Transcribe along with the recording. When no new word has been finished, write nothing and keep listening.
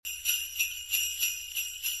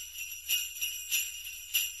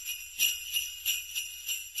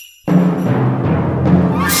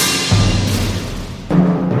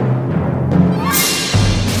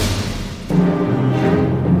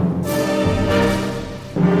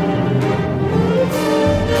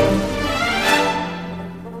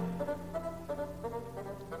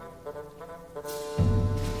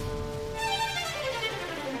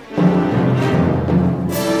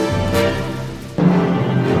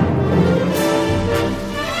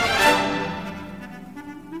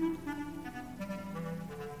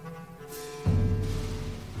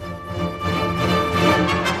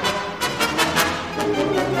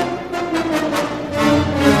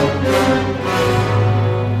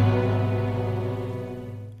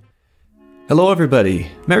Hello,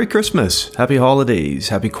 everybody. Merry Christmas. Happy holidays.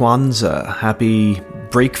 Happy Kwanzaa. Happy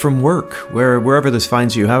break from work. Wherever this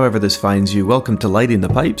finds you, however this finds you, welcome to Lighting the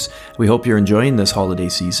Pipes. We hope you're enjoying this holiday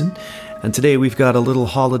season. And today we've got a little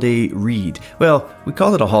holiday read. Well, we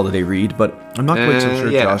call it a holiday read, but I'm not quite so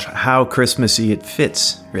sure, Josh, how Christmassy it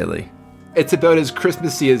fits, really. It's about as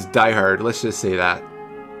Christmassy as Die Hard, let's just say that.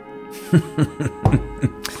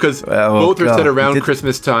 Because both are set around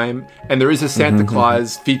Christmas time, and there is a Santa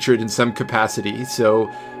Claus featured in some capacity, so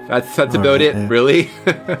that's about it, really.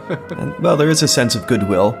 And, well, there is a sense of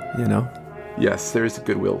goodwill, you know. Yes, there is a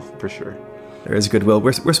goodwill, for sure. There is goodwill.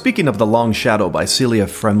 We're speaking of The Long Shadow by Celia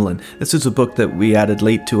Fremlin. This is a book that we added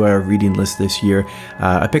late to our reading list this year.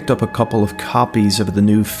 I picked up a couple of copies of the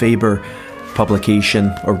new Faber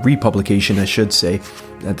publication, or republication, I should say.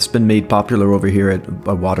 It's been made popular over here at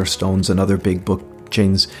Waterstones and other big book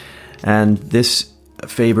chains. And this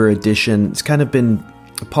Faber edition, it's kind of been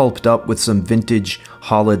pulped up with some vintage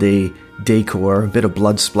holiday decor, a bit of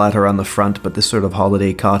blood splatter on the front, but this sort of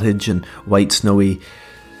holiday cottage and white snowy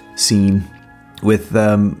scene with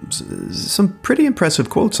some pretty impressive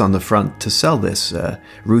quotes on the front to sell this.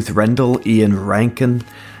 Ruth Rendell, Ian Rankin,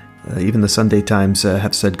 even the Sunday Times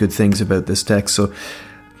have said good things about this text. So,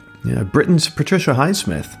 Britain's Patricia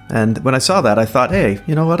Highsmith. And when I saw that, I thought, hey,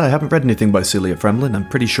 you know what? I haven't read anything by Celia Fremlin. I'm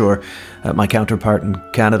pretty sure my counterpart in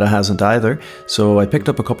Canada hasn't either. So I picked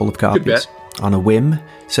up a couple of copies on a whim,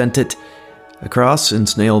 sent it across in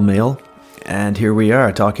snail mail, and here we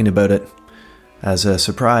are talking about it as a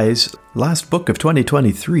surprise. Last book of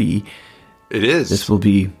 2023. It is. This will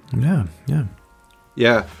be,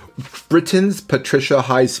 Yeah. Britain's Patricia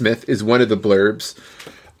Highsmith is one of the blurbs.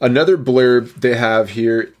 Another blurb they have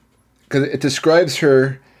here, because it describes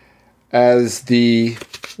her as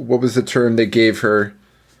what was the term they gave her?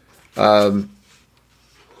 The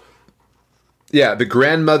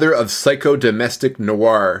grandmother of psycho-domestic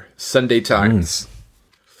noir, Sunday Times.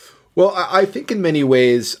 Well, I think in many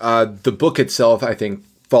ways, the book itself, I think,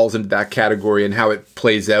 falls into that category and how it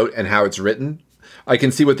plays out and how it's written. I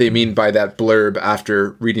can see what they mean by that blurb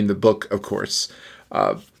after reading the book, of course.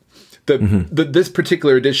 This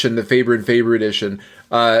particular edition, the Faber and Faber edition,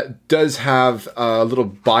 does have a little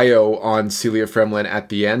bio on Celia Fremlin at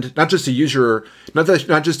the end. Not just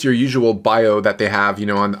your usual bio that they have,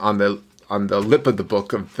 on the lip of the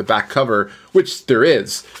book, of the back cover, which there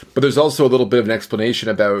is, but there's also a little bit of an explanation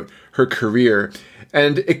about her career.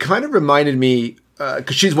 And it kind of reminded me,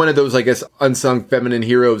 because she's one of those, I guess, unsung feminine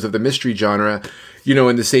heroes of the mystery genre,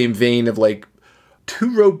 in the same vein of like,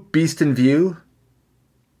 who wrote Beast in View?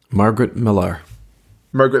 Margaret Millar,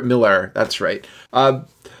 that's right.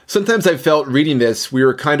 Sometimes I felt reading this, we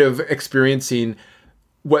were kind of experiencing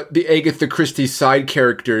what the Agatha Christie side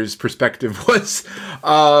character's perspective was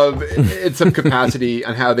in some capacity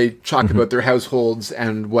on how they talk about their households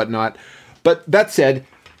and whatnot. But that said,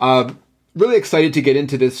 really excited to get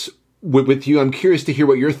into this with you. I'm curious to hear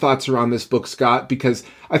what your thoughts are on this book, Scott, because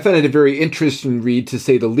I found it a very interesting read, to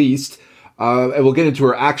say the least. And we'll get into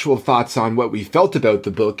our actual thoughts on what we felt about the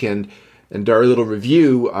book and our little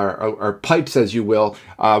review, our pipes, as you will,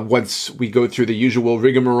 once we go through the usual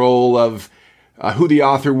rigmarole of who the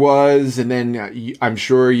author was, and then I'm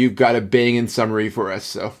sure you've got a banging summary for us.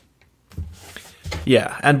 So.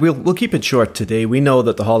 Yeah, and we'll keep it short today. We know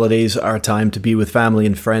that the holidays are a time to be with family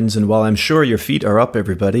and friends, and while I'm sure your feet are up,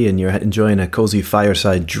 everybody, and you're enjoying a cozy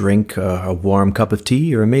fireside drink, a warm cup of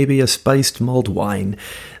tea, or maybe a spiced mulled wine,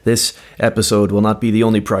 this episode will not be the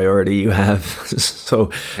only priority you have.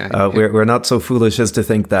 So we're not so foolish as to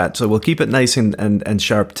think that. So we'll keep it nice and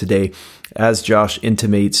sharp today. As Josh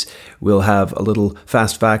intimates, we'll have a little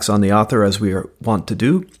fast facts on the author, as we want to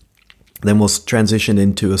do. Then we'll transition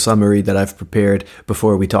into a summary that I've prepared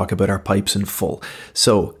before we talk about our pipes in full.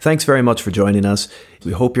 So thanks very much for joining us.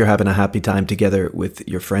 We hope you're having a happy time together with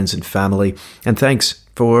your friends and family. And thanks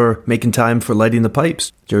for making time for lighting the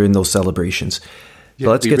pipes during those celebrations. Yeah,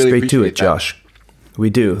 so let's get straight to it, Josh.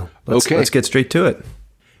 We do. Let's get straight to it.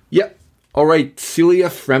 Yep. All right. Celia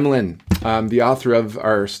Fremlin, the author of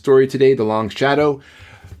our story today, The Long Shadow.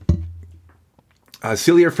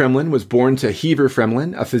 Celia Fremlin was born to Hever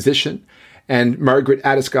Fremlin, a physician, and Margaret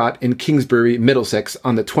Adescott in Kingsbury, Middlesex,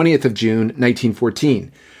 on the 20th of June,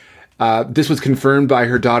 1914. This was confirmed by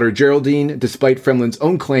her daughter Geraldine, despite Fremlin's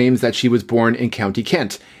own claims that she was born in County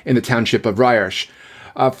Kent, in the township of Ryarsh.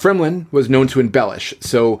 Fremlin was known to embellish,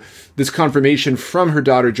 so this confirmation from her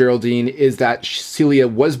daughter Geraldine is that Celia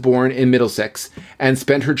was born in Middlesex and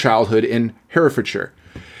spent her childhood in Herefordshire.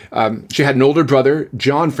 She had an older brother,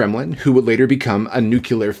 John Fremlin, who would later become a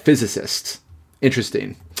nuclear physicist.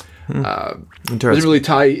 Interesting. Doesn't really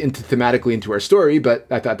tie thematically into our story, but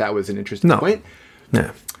I thought that was an interesting point.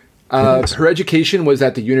 Yeah. Her education was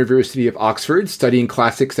at the University of Oxford, studying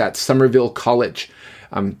classics at Somerville College.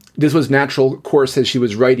 This was natural course as she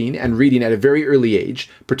was writing and reading at a very early age,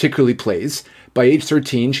 particularly plays. By age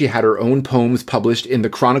 13, she had her own poems published in the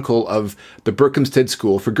Chronicle of the Berkhamsted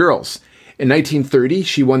School for Girls. In 1930,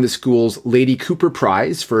 she won the school's Lady Cooper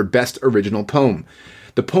Prize for Best Original Poem.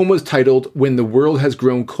 The poem was titled When the World Has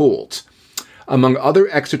Grown Cold. Among other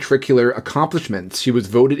extracurricular accomplishments, she was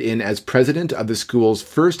voted in as president of the school's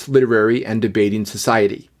first literary and debating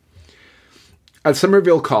society. At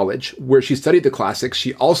Somerville College, where she studied the classics,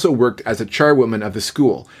 she also worked as a charwoman of the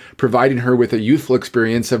school, providing her with a youthful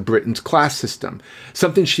experience of Britain's class system,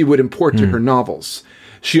 something she would import to her novels.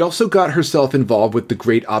 She also got herself involved with the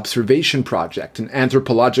Great Observation Project, an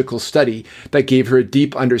anthropological study that gave her a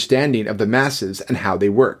deep understanding of the masses and how they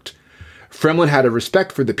worked. Fremlin had a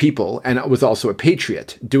respect for the people and was also a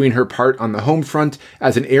patriot, doing her part on the home front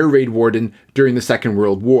as an air raid warden during the Second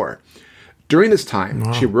World War. During this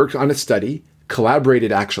time, she worked on a study,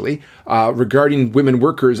 collaborated actually, regarding women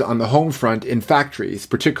workers on the home front in factories,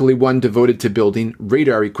 particularly one devoted to building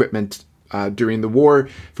radar equipment during the war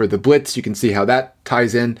for the Blitz. You can see how that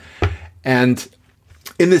ties in. And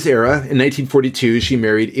in this era, in 1942, she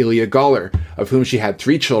married Elia Goller, of whom she had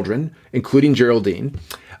 3 children, including Geraldine.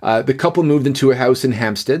 The couple moved into a house in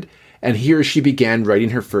Hampstead, and here she began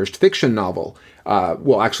writing her first fiction novel.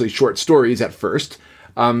 Actually short stories at first.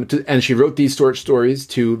 And she wrote these short stories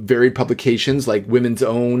to varied publications like Women's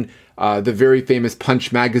Own, the very famous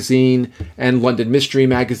Punch magazine, and London Mystery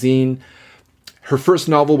magazine. Her first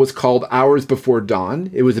novel was called Hours Before Dawn.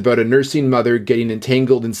 It was about a nursing mother getting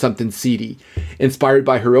entangled in something seedy, inspired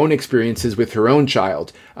by her own experiences with her own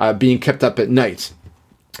child, being kept up at night.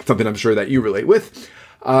 Something I'm sure that you relate with.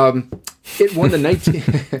 It won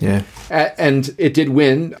the and it did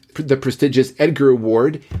win the prestigious Edgar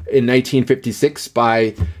Award in 1956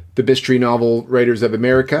 by the Mystery Novel Writers of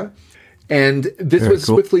America. And this was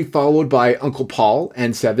swiftly followed by Uncle Paul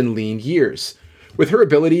and 7 Lean Years. With her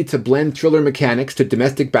ability to blend thriller mechanics to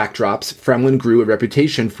domestic backdrops, Fremlin grew a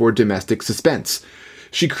reputation for domestic suspense.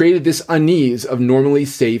 She created this unease of normally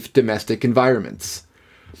safe domestic environments.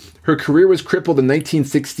 Her career was crippled in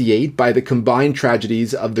 1968 by the combined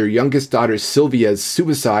tragedies of their youngest daughter Sylvia's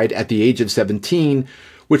suicide at the age of 17,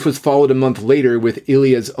 which was followed a month later with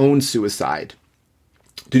Ilia's own suicide.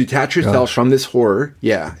 To detach herself from this horror,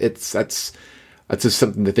 that's just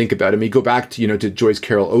something to think about. I mean, go back to to Joyce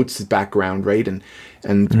Carol Oates' background, right, and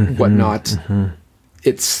whatnot. Mm-hmm.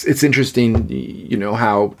 It's interesting,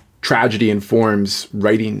 how tragedy informs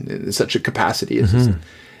writing in such a capacity. It's just,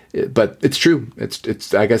 but it's true.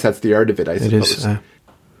 It's. I guess that's the art of it. I suppose. It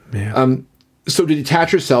is. So to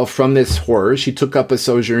detach herself from this horror, she took up a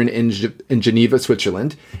sojourn in Geneva,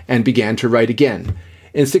 Switzerland, and began to write again.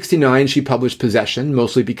 In 1969, she published Possession,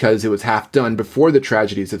 mostly because it was half done before the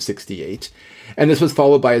tragedies of 1968, and this was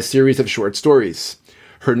followed by a series of short stories.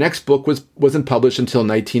 Her next book wasn't published until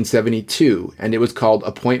 1972, and it was called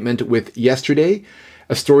Appointment with Yesterday,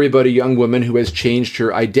 a story about a young woman who has changed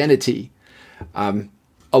her identity.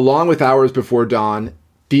 Along with Hours Before Dawn,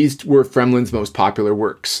 these were Fremlin's most popular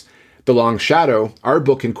works. The Long Shadow, our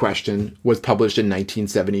book in question, was published in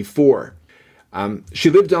 1974. She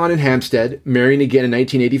lived on in Hampstead, marrying again in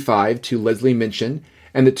 1985 to Leslie Minchin,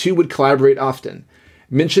 and the two would collaborate often.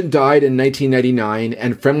 Minchin died in 1999,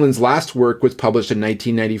 and Fremlin's last work was published in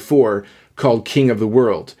 1994, called King of the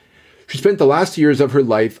World. She spent the last years of her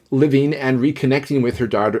life living and reconnecting with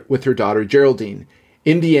her daughter Geraldine.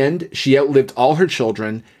 In the end, she outlived all her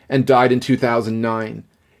children and died in 2009.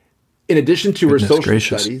 In addition to her social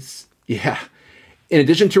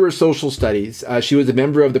studies, she was a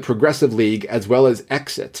member of the Progressive League as well as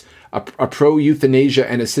Exit, a pro-euthanasia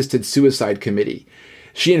and assisted suicide committee.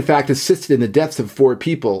 She, in fact, assisted in the deaths of 4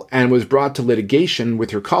 people and was brought to litigation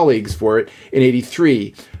with her colleagues for it in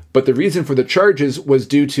 1983. But the reason for the charges was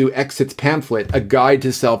due to Exit's pamphlet, A Guide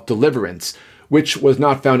to Self-Deliverance, which was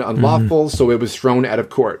not found unlawful, so it was thrown out of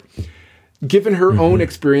court. Given her own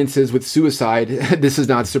experiences with suicide, this is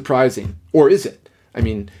not surprising. Or is it? I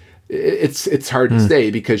mean, it's hard to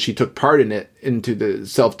say because she took part in it, into the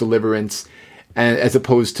self-deliverance, and as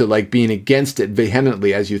opposed to like being against it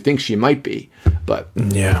vehemently as you think she might be. But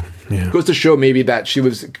it goes to show maybe that she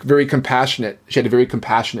was very compassionate. She had a very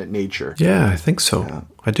compassionate nature. Yeah, I think so. Yeah.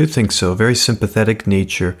 I do think so. Very sympathetic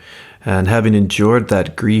nature. And having endured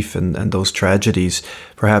that grief and those tragedies,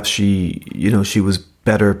 perhaps she was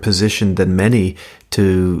better positioned than many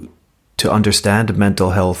to understand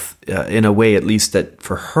mental health in a way, at least that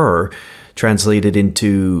for her, translated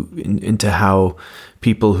into how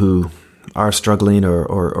people who are struggling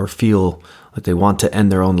or feel like they want to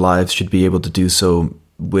end their own lives should be able to do so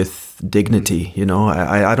with dignity. You know,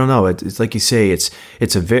 I don't know. It's like you say,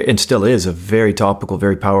 it's a very, and still is a very topical,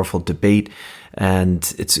 very powerful debate,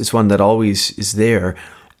 and it's one that always is there.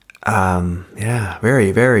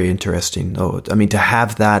 Very, very interesting. Oh, I mean, to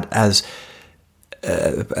have that as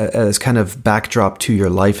kind of backdrop to your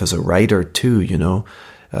life as a writer too. You know,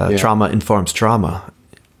 trauma informs trauma.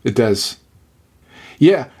 It does.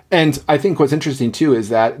 Yeah. And I think what's interesting too is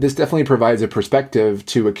that this definitely provides a perspective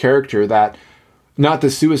to a character that, not the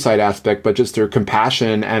suicide aspect, but just their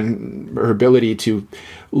compassion and her ability to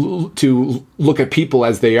look at people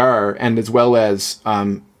as they are, and as well as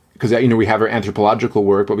because we have her anthropological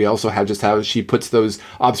work, but we also have just how she puts those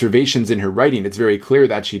observations in her writing. It's very clear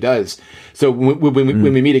that she does. So when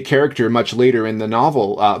we meet a character much later in the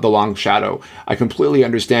novel, The Long Shadow, I completely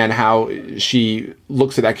understand how she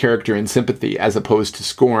looks at that character in sympathy as opposed to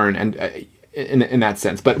scorn, and in that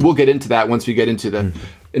sense. But we'll get into that once we get into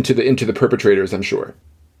the perpetrators, I'm sure.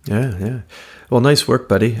 Yeah. Well, nice work,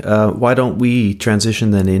 buddy. Why don't we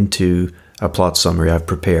transition then into a plot summary I've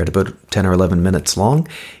prepared, about 10 or 11 minutes long.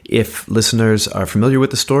 If listeners are familiar with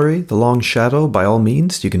the story, The Long Shadow, by all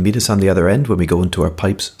means, you can meet us on the other end when we go into our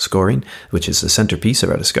pipes scoring, which is the centerpiece of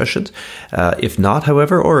our discussions. If not,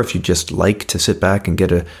 however, or if you just like to sit back and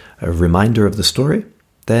get a reminder of the story,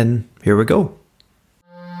 then here we go.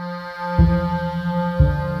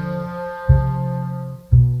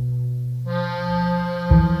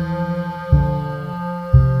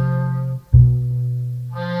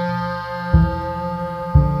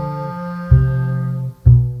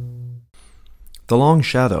 The Long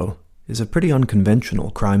Shadow is a pretty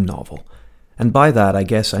unconventional crime novel, and by that I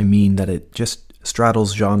guess I mean that it just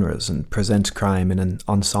straddles genres and presents crime in an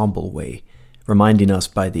ensemble way, reminding us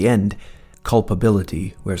by the end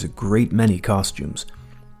culpability wears a great many costumes,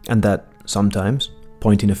 and that sometimes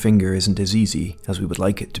pointing a finger isn't as easy as we would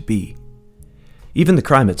like it to be. Even the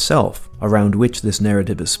crime itself, around which this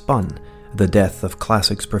narrative is spun, the death of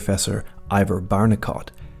classics professor Imogen Barnicott,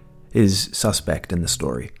 is suspect in the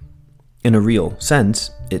story. In a real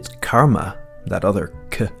sense, it's karma, that other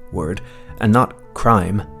k word, and not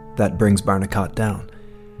crime that brings Barnicott down.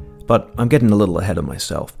 But I'm getting a little ahead of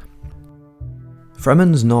myself.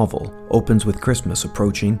 Fremlin's novel opens with Christmas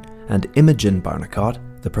approaching, and Imogen Barnicott,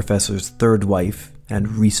 the professor's third wife and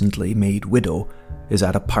recently made widow, is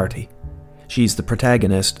at a party. She's the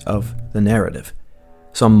protagonist of the narrative.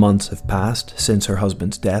 Some months have passed since her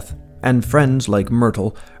husband's death, and friends like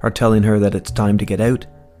Myrtle are telling her that it's time to get out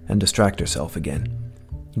and distract herself again.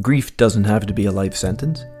 Grief doesn't have to be a life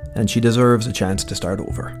sentence, and she deserves a chance to start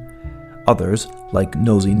over. Others, like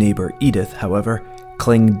nosy neighbour Edith, however,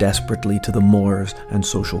 cling desperately to the mores and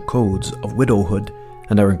social codes of widowhood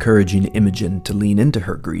and are encouraging Imogen to lean into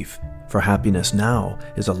her grief, for happiness now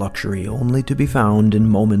is a luxury only to be found in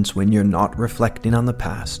moments when you're not reflecting on the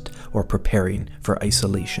past or preparing for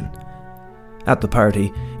isolation. At the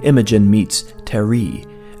party, Imogen meets Terry,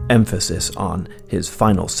 emphasis on his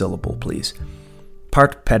final syllable, please.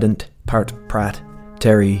 Part pedant, part prat,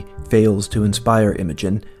 Terry fails to inspire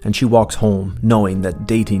Imogen, and she walks home knowing that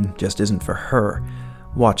dating just isn't for her.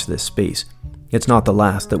 Watch this space. It's not the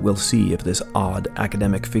last that we'll see of this odd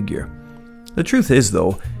academic figure. The truth is,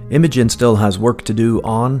 though, Imogen still has work to do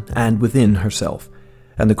on and within herself,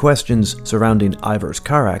 and the questions surrounding Ivor's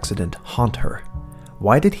car accident haunt her.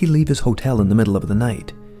 Why did he leave his hotel in the middle of the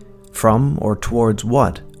night? From or towards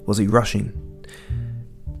what was he rushing?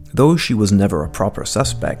 Though she was never a proper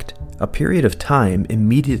suspect, a period of time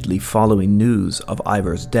immediately following news of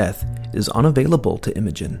Ivor's death is unavailable to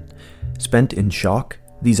Imogen. Spent in shock,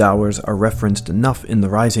 these hours are referenced enough in the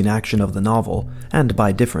rising action of the novel, and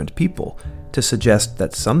by different people, to suggest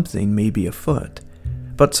that something may be afoot.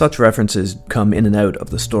 But such references come in and out of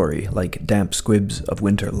the story like damp squibs of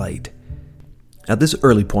winter light. At this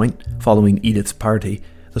early point, following Edith's party,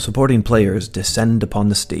 the supporting players descend upon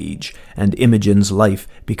the stage, and Imogen's life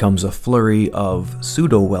becomes a flurry of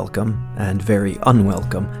pseudo-welcome and very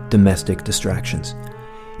unwelcome domestic distractions.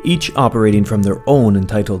 Each operating from their own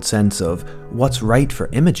entitled sense of what's right for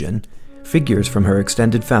Imogen, figures from her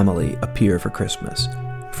extended family appear for Christmas.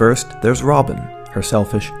 First, there's Robin, her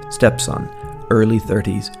selfish stepson, early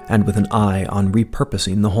 30s, and with an eye on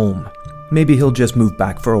repurposing the home. Maybe he'll just move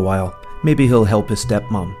back for a while. Maybe he'll help his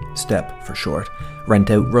stepmom, Step for short,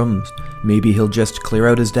 rent out rooms. Maybe he'll just clear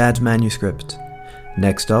out his dad's manuscripts.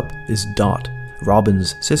 Next up is Dot,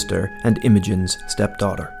 Robin's sister and Imogen's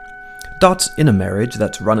stepdaughter. Dot's in a marriage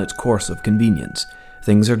that's run its course of convenience.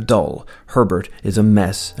 Things are dull, Herbert is a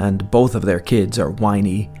mess, and both of their kids are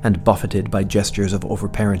whiny and buffeted by gestures of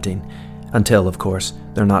overparenting. Until, of course,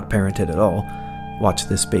 they're not parented at all. Watch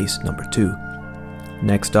this space number 2.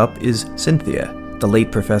 Next up is Cynthia, the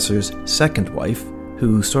late professor's second wife,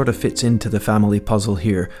 who sort of fits into the family puzzle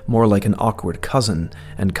here more like an awkward cousin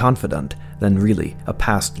and confidant than really a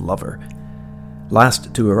past lover.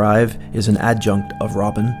 Last to arrive is an adjunct of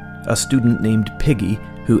Robin, a student named Piggy,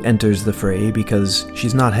 who enters the fray because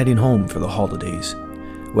she's not heading home for the holidays.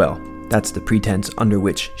 Well, that's the pretense under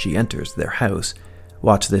which she enters their house.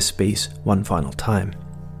 Watch this space one final time.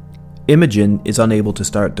 Imogen is unable to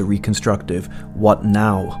start the reconstructive what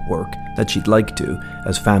now work that she'd like to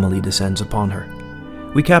as family descends upon her.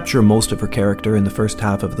 We capture most of her character in the first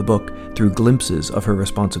half of the book through glimpses of her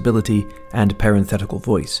responsibility and parenthetical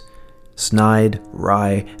voice. Snide,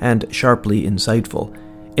 wry, and sharply insightful,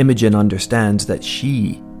 Imogen understands that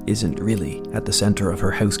she isn't really at the center of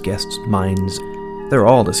her house guests' minds. They're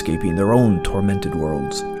all escaping their own tormented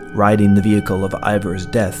worlds, riding the vehicle of Ivor's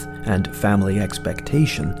death and family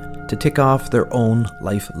expectation to tick off their own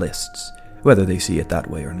life lists, whether they see it that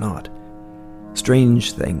way or not.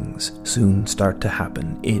 Strange things soon start to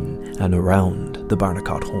happen in and around the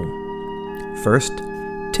Barnicott home. First,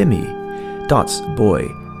 Timmy, Dot's boy,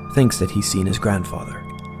 thinks that he's seen his grandfather,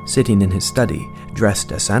 sitting in his study,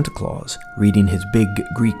 dressed as Santa Claus, reading his big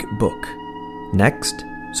Greek book. Next,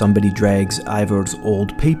 somebody drags Ivor's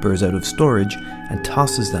old papers out of storage and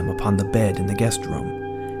tosses them upon the bed in the guest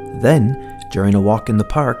room. Then, during a walk in the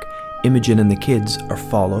park, Imogen and the kids are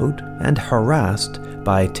followed and harassed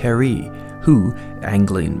by Terry, who,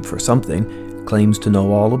 angling for something, claims to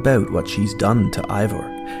know all about what she's done to Ivor,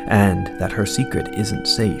 and that her secret isn't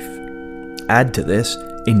safe. Add to this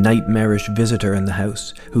a nightmarish visitor in the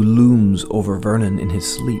house who looms over Vernon in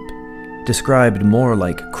his sleep. Described more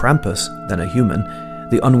like Krampus than a human,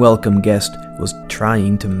 the unwelcome guest was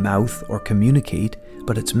trying to mouth or communicate,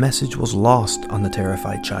 but its message was lost on the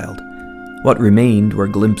terrified child. What remained were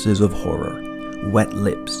glimpses of horror, wet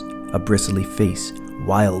lips, a bristly face,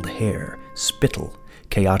 wild hair, spittle,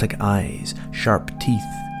 chaotic eyes, sharp teeth.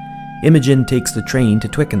 Imogen takes the train to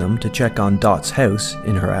Twickenham to check on Dot's house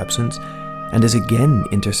in her absence, and is again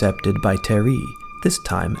intercepted by Terry, this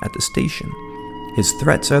time at the station. His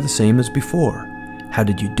threats are the same as before. "How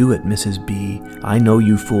did you do it, Mrs. B? I know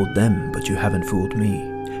you fooled them, but you haven't fooled me.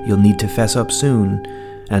 You'll need to fess up soon,"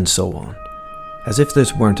 and so on. As if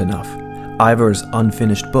this weren't enough, Ivor's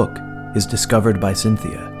unfinished book is discovered by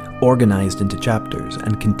Cynthia, organized into chapters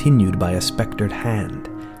and continued by a spectered hand.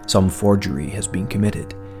 Some forgery has been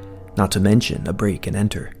committed, not to mention a break and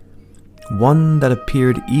enter. One that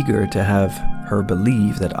appeared eager to have her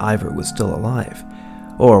believe that Ivor was still alive,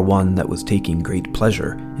 or one that was taking great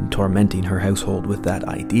pleasure in tormenting her household with that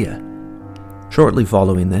idea. Shortly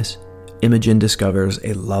following this, Imogen discovers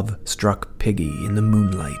a love-struck Piggy in the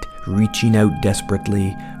moonlight, reaching out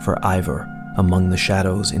desperately for Ivor among the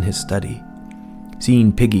shadows in his study.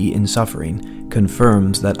 Seeing Piggy in suffering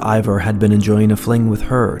confirms that Ivor had been enjoying a fling with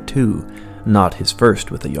her, too. Not his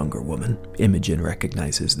first with a younger woman. Imogen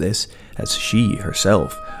recognizes this, as she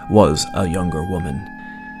herself was a younger woman.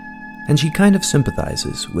 And she kind of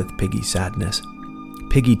sympathizes with Piggy's sadness.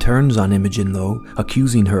 Piggy turns on Imogen, though,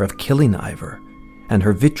 accusing her of killing Ivor, and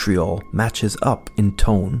her vitriol matches up in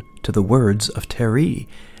tone to the words of Terry,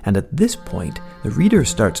 and at this point, the reader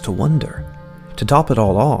starts to wonder. To top it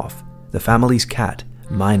all off, the family's cat,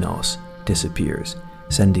 Minos, disappears,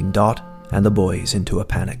 sending Dot and the boys into a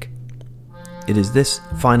panic. It is this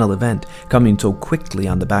final event, coming so quickly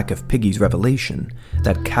on the back of Piggy's revelation,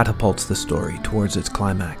 that catapults the story towards its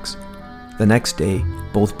climax. The next day,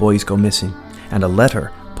 both boys go missing, and a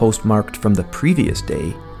letter postmarked from the previous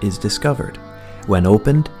day is discovered. When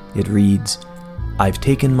opened, it reads, "I've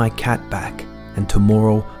taken my cat back, and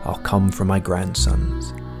tomorrow I'll come for my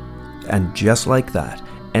grandsons." And just like that,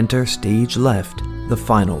 enter stage left, the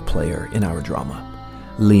final player in our drama,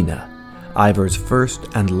 Lena, Ivor's first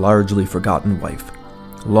and largely forgotten wife.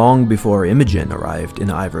 Long before Imogen arrived in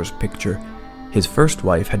Ivor's picture, his first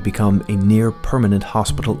wife had become a near-permanent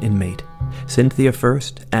hospital inmate. Cynthia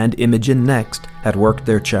first and Imogen next had worked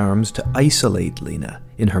their charms to isolate Lena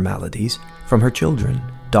in her maladies from her children,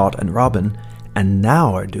 Dot and Robin, and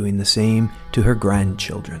now are doing the same to her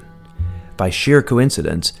grandchildren. By sheer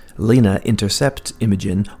coincidence, Lena intercepts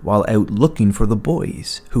Imogen while out looking for the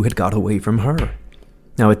boys who had got away from her.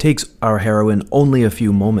 Now, it takes our heroine only a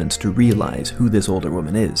few moments to realize who this older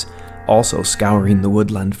woman is, also scouring the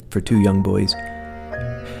woodland for two young boys.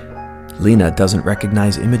 Lena doesn't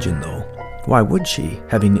recognize Imogen, though. Why would she,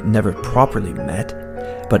 having never properly met?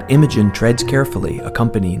 But Imogen treads carefully,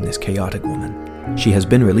 accompanying this chaotic woman. She has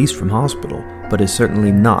been released from hospital, but is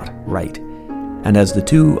certainly not right. And as the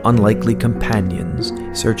two unlikely companions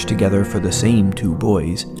search together for the same two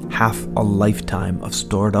boys, half a lifetime of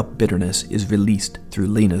stored-up bitterness is released through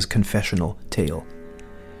Lena's confessional tale.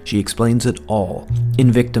 She explains it all,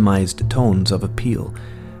 in victimized tones of appeal,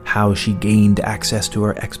 how she gained access to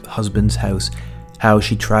her ex-husband's house, how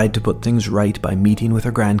she tried to put things right by meeting with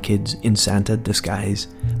her grandkids in Santa disguise,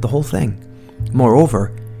 the whole thing.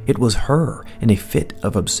 Moreover, it was her, in a fit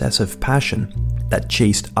of obsessive passion, that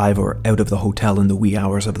chased Ivor out of the hotel in the wee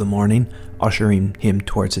hours of the morning, ushering him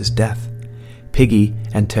towards his death. Piggy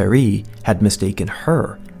and Terry had mistaken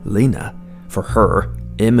her, Lena, for her,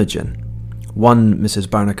 Imogen. One Mrs.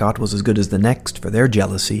 Barnicott was as good as the next for their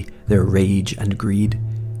jealousy, their rage and greed.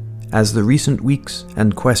 As the recent weeks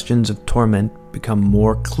and questions of torment become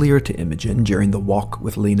more clear to Imogen during the walk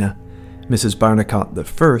with Lena, Mrs. Barnicott the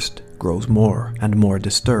first grows more and more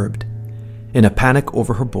disturbed. In a panic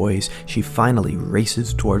over her boys, she finally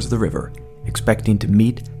races towards the river, expecting to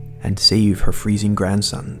meet and save her freezing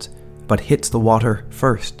grandsons, but hits the water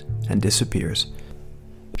first and disappears.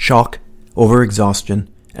 Shock, overexhaustion,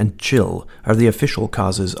 and chill are the official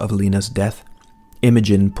causes of Lena's death.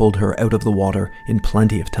 Imogen pulled her out of the water in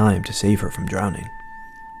plenty of time to save her from drowning.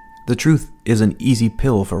 The truth is an easy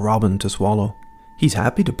pill for Robin to swallow. He's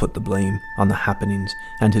happy to put the blame on the happenings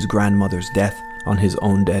and his grandmother's death on his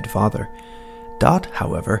own dead father. Dot,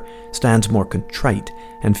 however, stands more contrite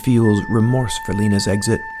and feels remorse for Lena's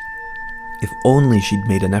exit. If only she'd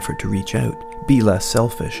made an effort to reach out, be less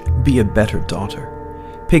selfish, be a better daughter.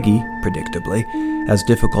 Piggy, predictably, has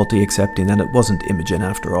difficulty accepting that it wasn't Imogen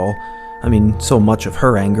after all. I mean, so much of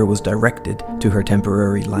her anger was directed to her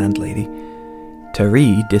temporary landlady.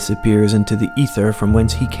 Terry disappears into the ether from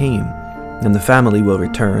whence he came, and the family will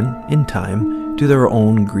return, in time, to their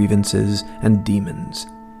own grievances and demons.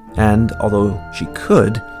 And, although she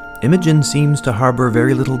could, Imogen seems to harbor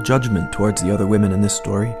very little judgment towards the other women in this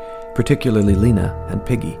story, particularly Lena and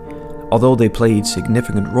Piggy. Although they played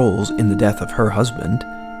significant roles in the death of her husband,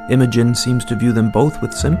 Imogen seems to view them both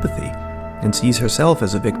with sympathy, and sees herself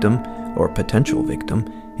as a victim, or potential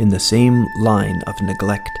victim, in the same line of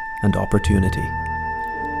neglect and opportunity.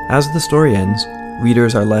 As the story ends,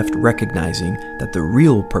 readers are left recognizing that the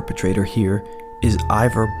real perpetrator here is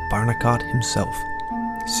Ivor Barnicott himself.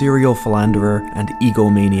 Serial philanderer and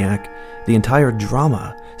egomaniac, the entire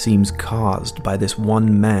drama seems caused by this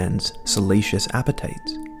one man's salacious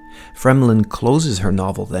appetites. Fremlin closes her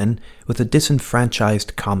novel then with a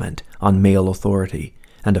disenfranchised comment on male authority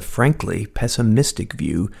and a frankly pessimistic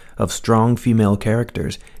view of strong female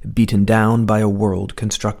characters beaten down by a world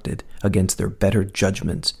constructed against their better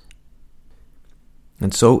judgments.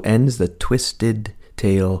 And so ends the twisted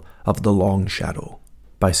tale of The Long Shadow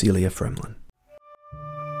by Celia Fremlin.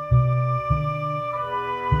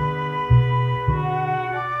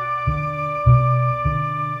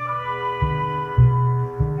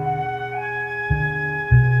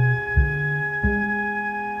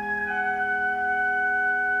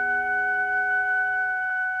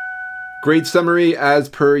 Great summary as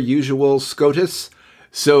per usual, Scotus.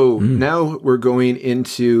 So now we're going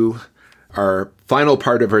into our final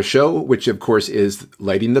part of our show, which of course is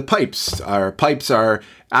lighting the pipes. Our pipes is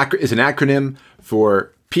an acronym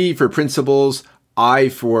for P for principles, I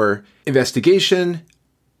for investigation,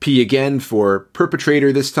 P again for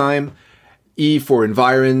perpetrator this time, E for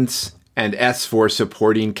environs, and S for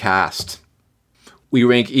supporting cast. We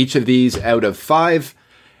rank each of these out of 5,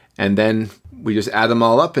 and then we just add them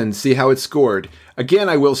all up and see how it's scored. Again,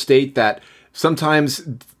 I will state that sometimes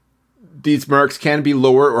these marks can be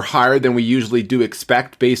lower or higher than we usually do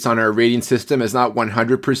expect based on our rating system. It's not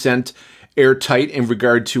 100% airtight in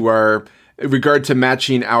regard to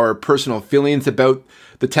matching our personal feelings about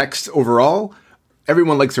the text overall.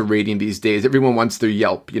 Everyone likes a rating these days. Everyone wants their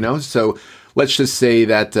Yelp, So let's just say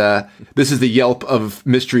that this is the Yelp of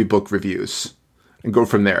mystery book reviews and go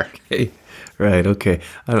from there. Okay. Right, okay.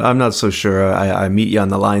 I'm not so sure I meet you on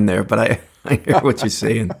the line there, but I hear what you're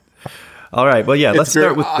saying. All right, well, yeah, let's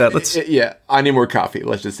start with that. I need more coffee.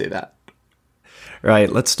 Let's just say that.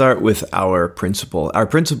 Right, let's start with our principal. Our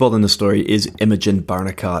principal in the story is Imogen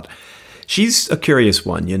Barnicott. She's a curious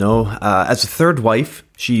one, As a third wife,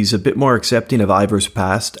 she's a bit more accepting of Ivor's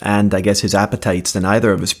past and, I guess, his appetites than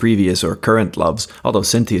either of his previous or current loves, although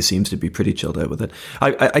Cynthia seems to be pretty chilled out with it.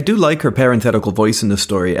 I do like her parenthetical voice in the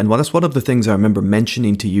story, and that's one of the things I remember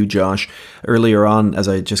mentioning to you, Josh, earlier on as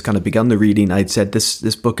I just kind of begun the reading. I'd said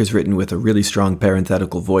this book is written with a really strong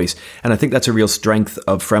parenthetical voice, and I think that's a real strength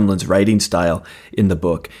of Fremlin's writing style in the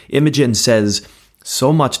book. Imogen says,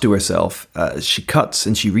 so much to herself. She cuts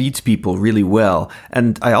and she reads people really well.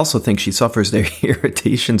 And I also think she suffers their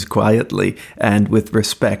irritations quietly and with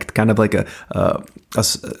respect, kind of like a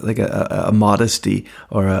modesty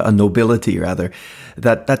or a nobility, rather.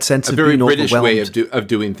 That sense of being overwhelmed. A very British way of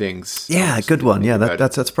doing things. Yeah, good one. Yeah,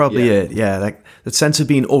 that's probably it. Yeah, that sense of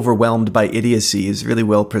being overwhelmed by idiocy is really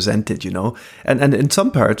well presented, And in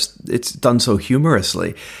some parts, it's done so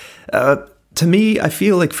humorously. To me, I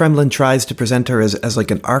feel like Fremlin tries to present her as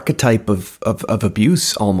like an archetype of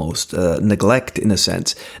abuse, almost, neglect in a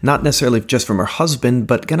sense. Not necessarily just from her husband,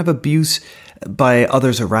 but kind of abuse by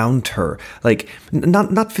others around her. Like,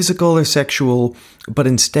 not physical or sexual, but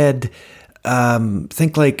instead,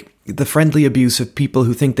 think like the friendly abuse of people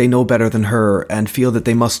who think they know better than her and feel that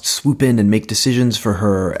they must swoop in and make decisions for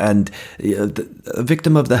her, and a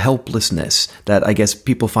victim of the helplessness that I guess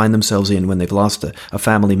people find themselves in when they've lost a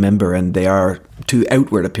family member and they are, to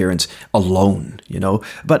outward appearance, alone,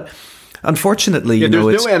 But unfortunately,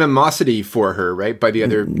 there's no animosity for her, right? By the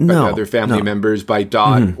other family members, by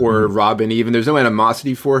Dot or Robin even. There's no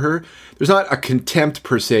animosity for her. There's not a contempt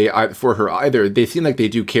per se for her either. They seem like they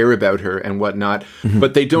do care about her and whatnot,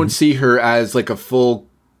 but they don't see her as like a full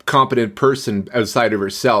competent person outside of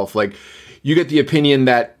herself. Like, you get the opinion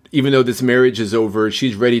that even though this marriage is over,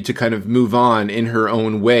 she's ready to kind of move on in her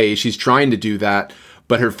own way. She's trying to do that,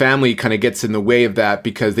 but her family kind of gets in the way of that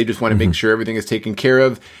because they just want to make sure everything is taken care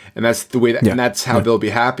of, and that's the way and that's how they'll be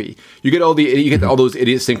happy. You get all those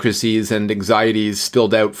idiosyncrasies and anxieties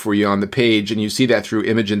spilled out for you on the page, and you see that through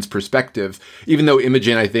Imogen's perspective. Even though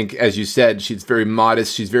Imogen, I think, as you said, she's very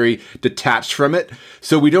modest, she's very detached from it,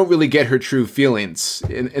 so we don't really get her true feelings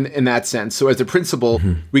in that sense. So as a principal,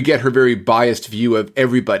 we get her very biased view of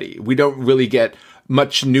everybody. We don't really get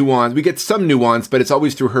much nuance. We get some nuance, but it's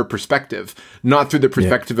always through her perspective, not through the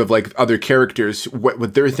perspective of like other characters,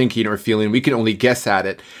 what they're thinking or feeling. We can only guess at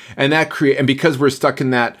it. And and because we're stuck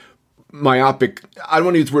in that myopic, I don't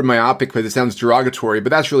want to use the word myopic because it sounds derogatory,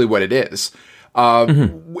 but that's really what it is.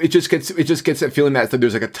 It just gets that feeling that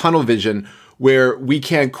there's like a tunnel vision where we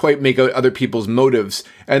can't quite make out other people's motives.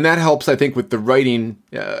 And that helps, I think, with the writing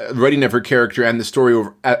of her character and the story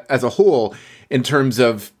as a whole, in terms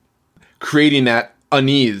of creating that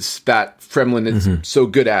unease that Fremlin is so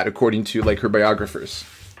good at, according to like her biographers.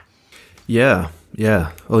 Yeah.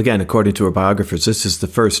 Well, again, according to her biographers, this is the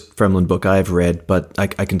first Fremlin book I've read, but I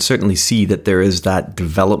can certainly see that there is that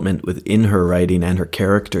development within her writing and her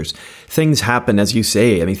characters. Things happen, as you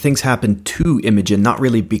say. I mean, things happen to Imogen, not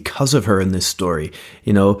really because of her in this story.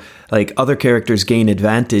 Like other characters gain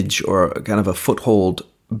advantage or kind of a foothold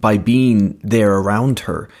by being there around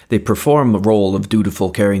her. They perform a role of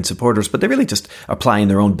dutiful, caring supporters, but they're really just applying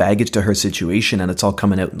their own baggage to her situation, and it's all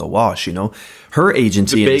coming out in the wash, Her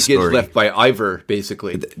agency the in the story... baggage left by Ivor,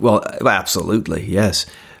 basically. Well, absolutely, yes.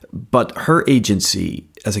 But her agency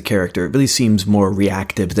as a character really seems more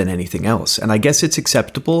reactive than anything else. And I guess it's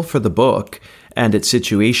acceptable for the book and its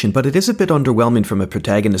situation, but it is a bit underwhelming from a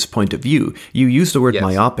protagonist's point of view. You use the word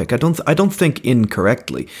myopic. I don't think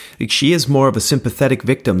incorrectly. Like, she is more of a sympathetic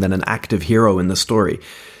victim than an active hero in the story.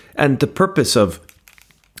 And the purpose of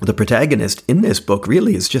the protagonist in this book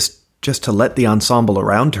really is just to let the ensemble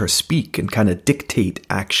around her speak and kind of dictate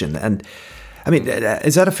action. And I mean,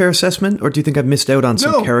 is that a fair assessment, or do you think I've missed out on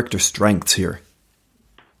some character strengths here?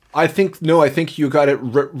 I think you got it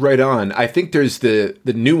right on. I think there's the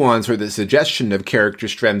nuance or the suggestion of character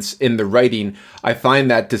strengths in the writing. I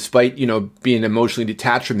find that despite, being emotionally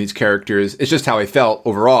detached from these characters, it's just how I felt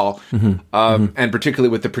overall. And particularly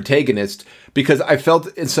with the protagonist, because I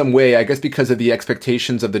felt in some way, I guess because of the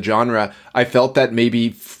expectations of the genre, I felt that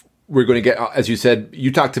maybe we're going to get, as you said,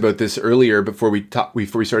 you talked about this earlier before we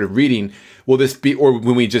started reading. Will this be, or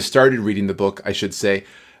when we just started reading the book, I should say,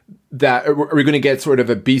 that are we going to get sort of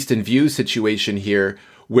a beast in view situation here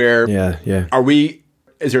where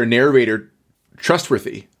is there a narrator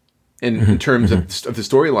trustworthy in terms of the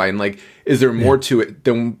storyline? Like, is there more to it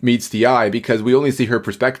than meets the eye? Because we only see her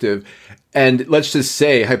perspective. And let's just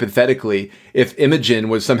say, hypothetically, if Imogen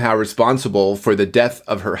was somehow responsible for the death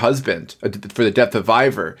of her husband, for the death of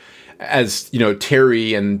Ivor, as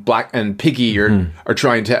Terry and Black and Piggy are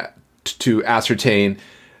trying to ascertain,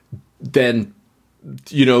 then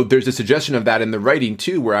there's a suggestion of that in the writing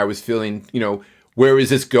too, where I was feeling, where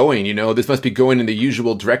is this going? This must be going in the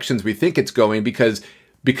usual directions we think it's going because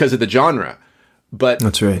of the genre. But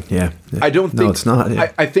that's right. Yeah. I don't think it's not.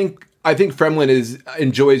 Yeah. I think Fremlin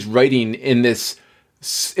enjoys writing in this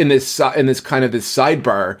kind of this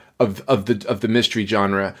sidebar of the mystery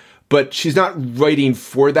genre, but she's not writing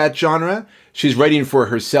for that genre. She's writing for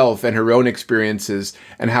herself and her own experiences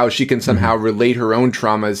and how she can somehow relate her own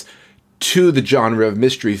traumas to the genre of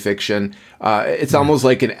mystery fiction. It's almost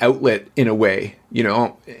like an outlet in a way, you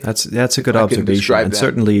know. That's a good observation, and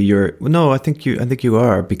certainly I think you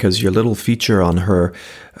are, because your little feature on her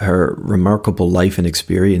remarkable life and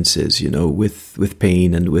experiences, you know, with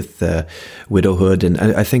pain and with widowhood, and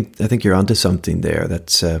I think you're onto something there.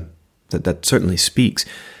 That certainly speaks,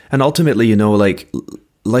 and ultimately, you know,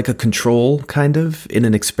 like a control kind of in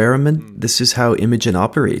an experiment. This is how Imogen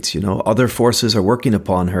operates, you know. Other forces are working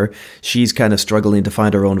upon her. She's kind of struggling to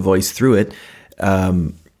find her own voice through it.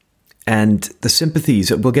 And the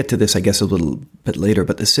sympathies, we'll get to this, I guess, a little bit later,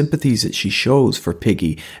 but the sympathies that she shows for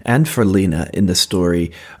Piggy and for Lena in the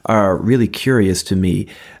story are really curious to me.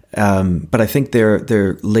 But I think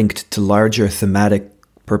they're linked to larger thematic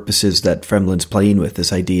purposes that Fremlin's playing with,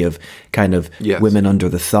 this idea of kind of women under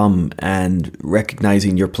the thumb and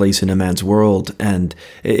recognizing your place in a man's world. And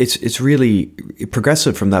it's really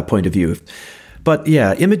progressive from that point of view. But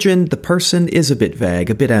yeah, Imogen, the person, is a bit vague,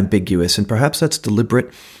 a bit ambiguous, and perhaps that's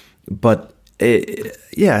deliberate. But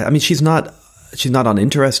I mean, she's not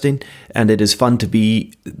uninteresting, and it is fun to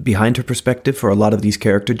be behind her perspective for a lot of these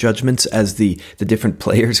character judgments as the different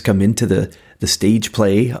players come into the stage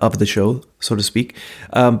play of the show, so to speak.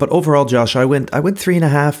 But overall, Josh, I went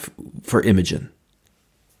 3.5 for Imogen.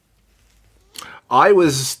 I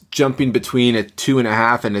was jumping between a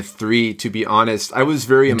 2.5 and a 3, to be honest. I was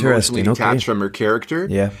very emotionally attached from her character.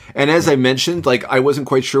 Yeah. And as I mentioned, I wasn't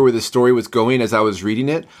quite sure where the story was going as I was reading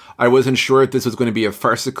it. I wasn't sure if this was going to be a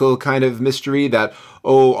farcical kind of mystery that,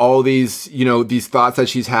 all these, you know, these thoughts that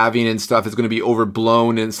she's having and stuff is going to be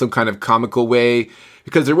overblown in some kind of comical way,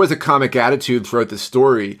 because there was a comic attitude throughout the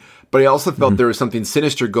story. But I also felt there was something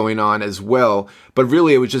sinister going on as well. But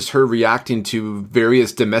really, it was just her reacting to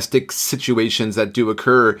various domestic situations that do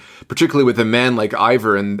occur, particularly with a man like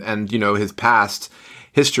Ivor and you know, his past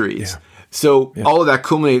histories. Yeah. So all that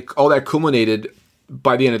culminated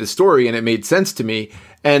by the end of the story, and it made sense to me.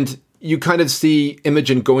 And you kind of see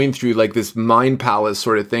Imogen going through like this mind palace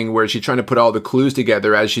sort of thing where she's trying to put all the clues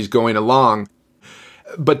together as she's going along.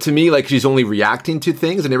 But to me, she's only reacting to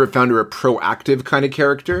things. I never found her a proactive kind of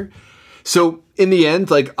character. So in the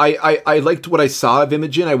end, I liked what I saw of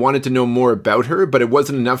Imogen. I wanted to know more about her, but it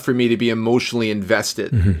wasn't enough for me to be emotionally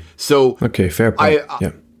invested. Mm-hmm. So okay, fair point.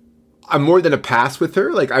 I'm more than a pass with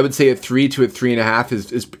her. I would say a 3 to a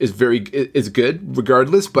 3.5 is good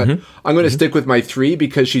regardless. But I'm going to stick with my 3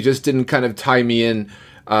 because she just didn't kind of tie me in.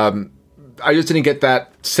 I just didn't get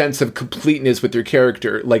that sense of completeness with her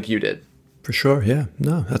character like you did. For sure, yeah.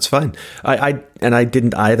 No, that's fine. I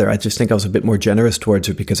didn't either. I just think I was a bit more generous towards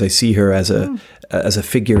her because I see her as a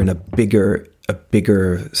figure in a bigger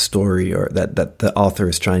story, or that the author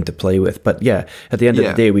is trying to play with. But yeah, at the end of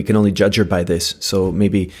the day, we can only judge her by this. So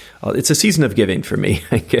maybe it's a season of giving for me,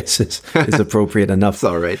 I guess is appropriate enough. It's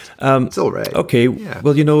all right. It's all right. Okay. Yeah.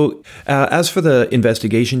 Well, as for the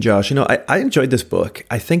investigation, Josh, I enjoyed this book.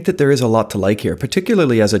 I think that there is a lot to like here,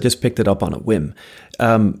 particularly as I just picked it up on a whim.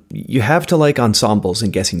 You have to like ensembles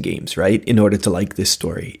and guessing games, right? In order to like this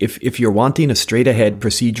story. If you're wanting a straight ahead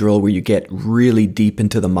procedural where you get really deep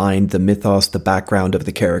into the mind, the mythos, the background of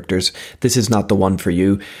the characters, this is not the one for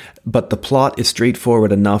you. But the plot is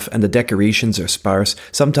straightforward enough and the decorations are sparse.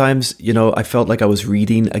 Sometimes, I felt like I was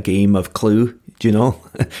reading a game of Clue,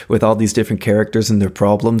 with all these different characters and their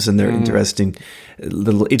problems and their interesting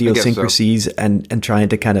little idiosyncrasies and trying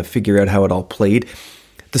to kind of figure out how it all played.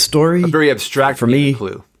 The story... A very abstract for me,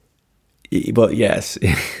 Clue. Well, yes.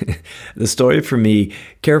 The story for me,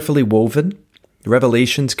 carefully woven.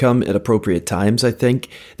 Revelations come at appropriate times, I think.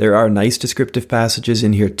 There are nice descriptive passages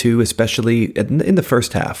in here too, especially in the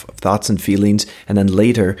first half of thoughts and feelings. And then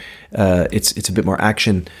later, it's a bit more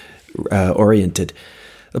action oriented.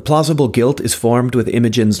 The plausible guilt is formed with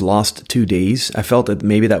Imogen's lost 2 days. I felt that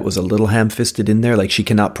maybe that was a little ham-fisted in there, like she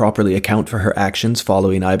cannot properly account for her actions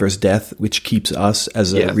following Ivor's death, which keeps us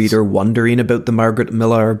as a reader wondering about the Margaret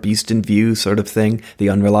Millar beast in view sort of thing, the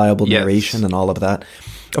unreliable narration and all of that.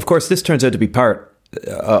 Of course, this turns out to be part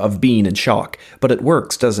of being in shock, but it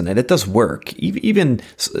works, doesn't it? It does work, even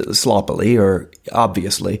sloppily or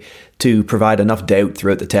obviously, to provide enough doubt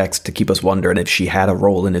throughout the text to keep us wondering if she had a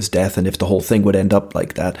role in his death and if the whole thing would end up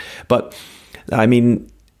like that. But, I mean,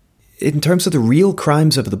 in terms of the real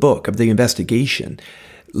crimes of the book, of the investigation,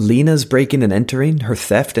 Lena's breaking and entering, her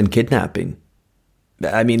theft and kidnapping,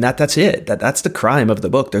 I mean, that's it. That's the crime of the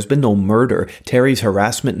book. There's been no murder. Terry's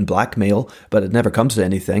harassment and blackmail, but it never comes to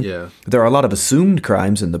anything. Yeah. There are a lot of assumed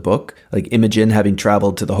crimes in the book, like Imogen having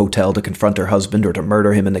traveled to the hotel to confront her husband or to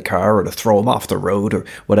murder him in the car or to throw him off the road or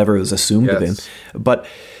whatever was assumed of him. But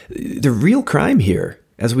the real crime here,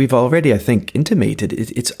 as we've already, I think, intimated,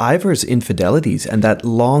 it's Ivor's infidelities and that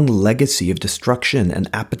long legacy of destruction and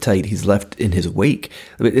appetite he's left in his wake.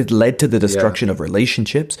 It led to the destruction of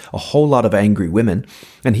relationships, a whole lot of angry women,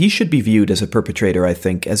 and he should be viewed as a perpetrator, I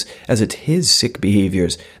think, as it's his sick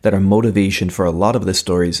behaviors that are motivation for a lot of the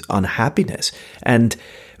story's unhappiness. And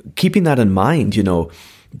keeping that in mind,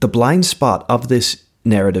 the blind spot of this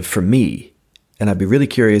narrative for me, and I'd be really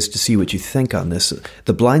curious to see what you think on this.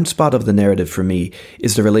 The blind spot of the narrative for me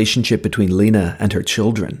is the relationship between Lena and her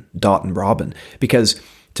children, Dot and Robin, because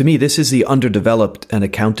to me, this is the underdeveloped and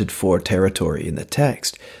accounted for territory in the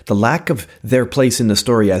text. The lack of their place in the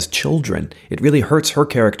story as children, it really hurts her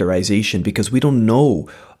characterization because we don't know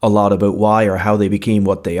a lot about why or how they became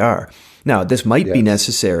what they are. Now, this might be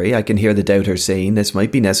necessary. I can hear the doubter saying this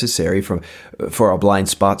might be necessary for a blind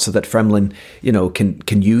spot so that Fremlin,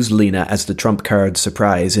 can use Lena as the trump card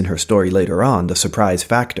surprise in her story later on, the surprise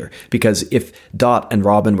factor. Because if Dot and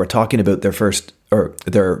Robin were talking about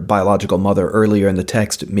their biological mother earlier in the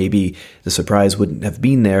text, maybe the surprise wouldn't have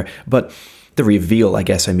been there. But the reveal,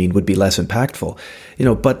 would be less impactful.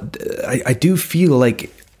 But I do feel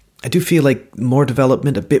like more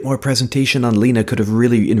development, a bit more presentation on Lena could have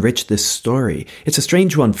really enriched this story. It's a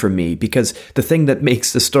strange one for me because the thing that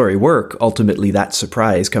makes the story work, ultimately that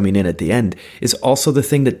surprise coming in at the end, is also the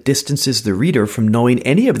thing that distances the reader from knowing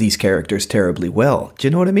any of these characters terribly well. Do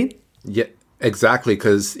you know what I mean? Yeah, exactly.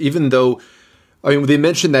 Because even though, they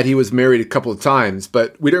mentioned that he was married a couple of times,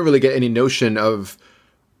 but we don't really get any notion of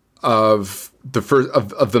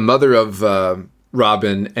the mother of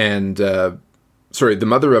Robin and the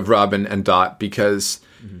mother of Robin and Dot, because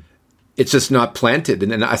it's just not planted.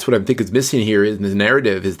 And that's what I think is missing here in the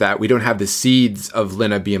narrative, is that we don't have the seeds of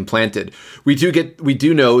Lena being planted. We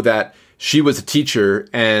do know that she was a teacher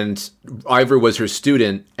and Ivor was her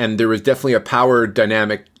student, and there was definitely a power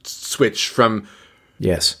dynamic switch from...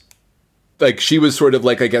 Yes. Like, she was sort of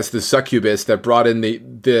like, I guess, the succubus that brought in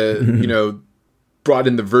brought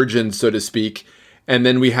in the virgin, so to speak. And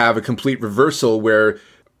then we have a complete reversal where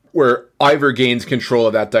Ivor gains control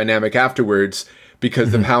of that dynamic afterwards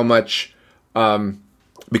because of how much Lena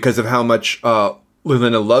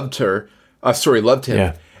loved him.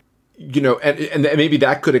 Yeah. And maybe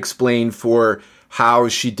that could explain for how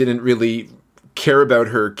she didn't really care about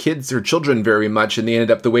her children very much, and they ended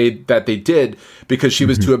up the way that they did because she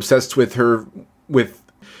was too obsessed with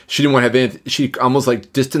she didn't want to have anything. She almost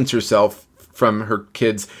like distanced herself from her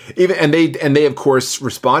kids. And they of course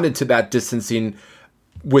responded to that distancing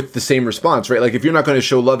with the same response, right? Like, if you're not going to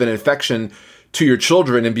show love and affection to your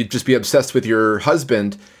children and just be obsessed with your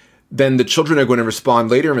husband, then the children are going to respond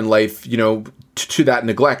later in life, to that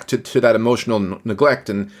neglect, to that emotional neglect.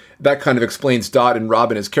 And that kind of explains Dot and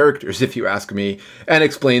Robin as characters, if you ask me, and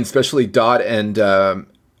explains especially Dot and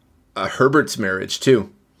Herbert's marriage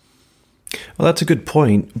too. Well, that's a good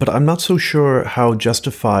point, but I'm not so sure how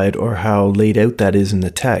justified or how laid out that is in the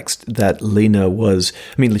text, that Lena was...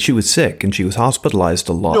 she was sick and she was hospitalized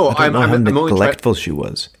a lot. No, I don't know how neglectful she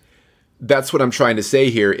was. That's what I'm trying to say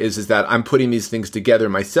here, is that I'm putting these things together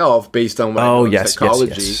myself based on what I know in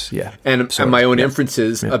psychology and my own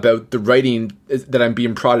inferences about the writing that I'm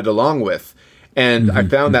being prodded along with. And I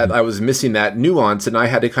found that I was missing that nuance, and I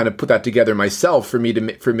had to kind of put that together myself for me to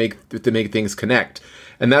make things connect.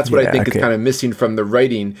 And that's what I think is kind of missing from the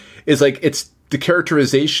writing, is like, it's the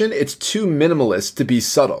characterization, it's too minimalist to be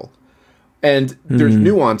subtle. And there's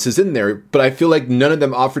nuances in there, but I feel like none of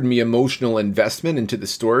them offered me emotional investment into the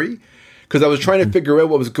story, because I was trying to figure out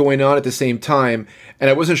what was going on at the same time, and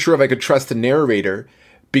I wasn't sure if I could trust the narrator,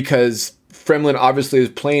 because Fremlin obviously is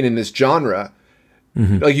playing in this genre.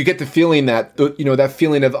 Like, you get the feeling that, that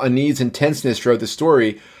feeling of unease and tenseness throughout the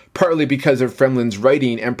story, partly because of Fremlin's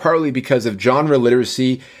writing and partly because of genre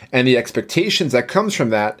literacy and the expectations that comes from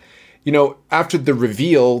that. After the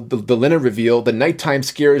reveal, the Lena reveal, the nighttime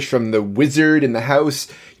scares from the wizard in the house,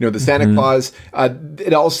 the Santa Claus,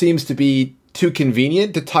 it all seems to be too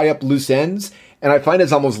convenient to tie up loose ends. And I find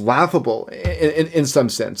it's almost laughable in some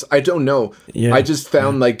sense. I don't know. Yeah. I just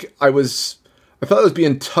found I felt I was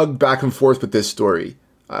being tugged back and forth with this story.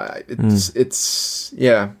 It's.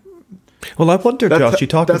 Well, I wonder, Josh, you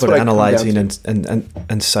talked about analyzing and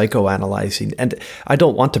psychoanalyzing, and I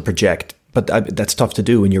don't want to project, but that's tough to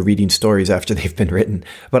do when you're reading stories after they've been written.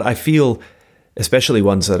 But I feel, especially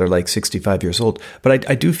ones that are like 65 years old, but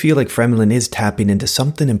I do feel like Fremlin is tapping into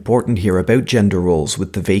something important here about gender roles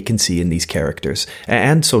with the vacancy in these characters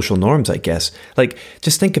and social norms, I guess. Like,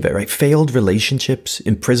 just think of it, right? Failed relationships,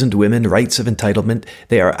 imprisoned women, rights of entitlement,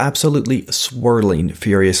 they are absolutely swirling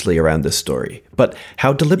furiously around this story. But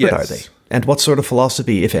how deliberate are they? And what sort of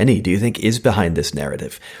philosophy, if any, do you think is behind this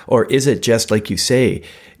narrative? Or is it just, like you say,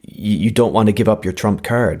 you don't want to give up your trump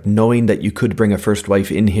card, knowing that you could bring a first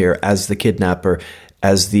wife in here as the kidnapper,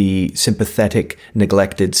 as the sympathetic,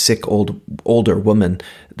 neglected, sick older woman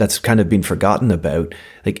that's kind of been forgotten about?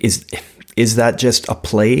 Like, is that just a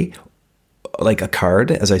play, like a card,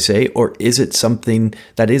 as I say, or is it something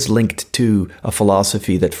that is linked to a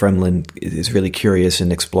philosophy that Fremlin is really curious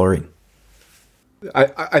in exploring?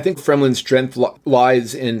 I think Fremlin's strength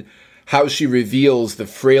lies in how she reveals the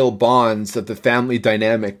frail bonds of the family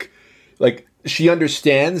dynamic. Like, she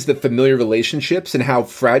understands the familiar relationships and how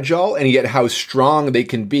fragile and yet how strong they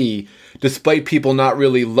can be, despite people not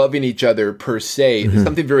really loving each other per se. There's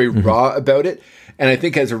something very raw about it. And I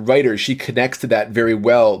think as a writer, she connects to that very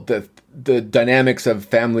well. The dynamics of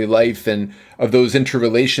family life and of those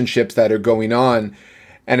interrelationships that are going on,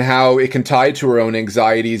 and how it can tie to our own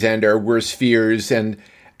anxieties and our worst fears and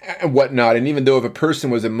whatnot. And even though if a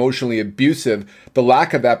person was emotionally abusive, the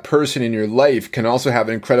lack of that person in your life can also have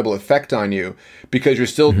an incredible effect on you, because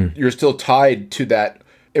you're still tied to that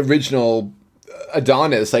original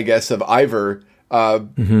Adonis, I guess, of Ivor,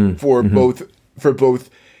 for both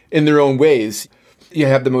in their own ways. You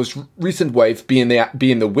have the most recent wife being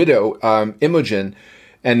the widow, Imogen,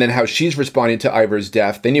 and then how she's responding to Ivor's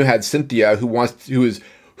death. Then you had Cynthia, who wants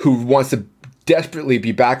to desperately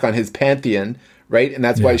be back on his pantheon, right? And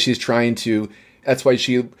that's why she's that's why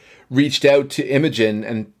she reached out to Imogen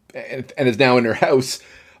and is now in her house.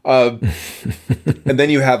 And then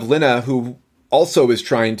you have Lina, who also is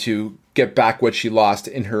trying to get back what she lost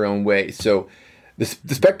in her own way. So the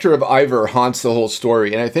specter of Ivor haunts the whole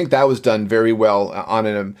story, and I think that was done very well on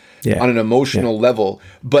an emotional level.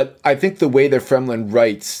 But I think the way that Fremlin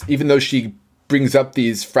writes, even though she brings up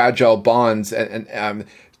these fragile bonds and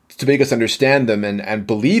to make us understand them and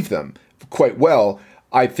believe them quite well,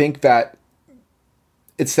 I think that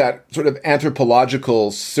it's that sort of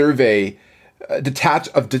anthropological survey,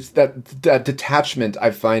 that detachment.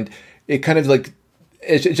 I find it kind of like.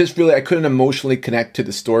 It's just really, I couldn't emotionally connect to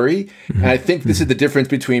the story. And I think this is the difference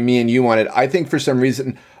between me and you on it. I think for some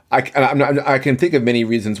reason, I can think of many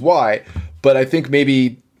reasons why, but I think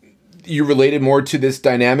maybe you related more to this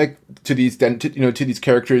dynamic, to these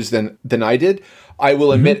characters than I did. I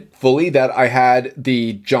will admit fully that I had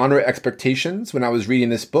the genre expectations when I was reading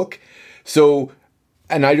this book. So,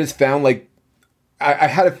 and I just found like, I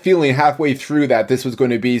had a feeling halfway through that this was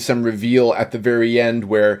going to be some reveal at the very end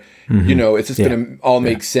where, it's just going to all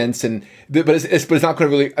make sense. But it's not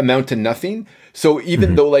going to really amount to nothing. So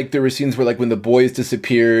even though like there were scenes where like when the boys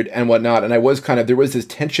disappeared and whatnot, and I was there was this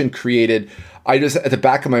tension created. I just, at the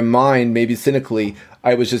back of my mind, maybe cynically,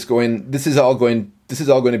 I was just going, this is all going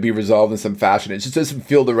to be resolved in some fashion. It just doesn't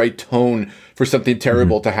feel the right tone for something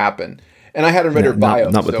terrible to happen. And I hadn't read her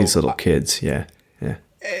bio. Not with these little kids. Yeah.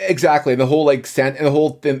 Exactly. The whole like there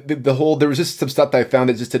was just some stuff that I found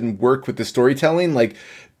that just didn't work with the storytelling, like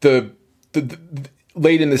the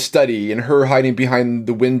late in the study and her hiding behind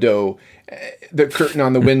the window, the curtain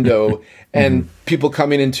on the window, and people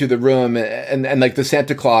coming into the room and like the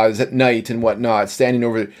Santa Claus at night and whatnot standing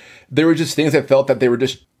over. There were just things I felt that they were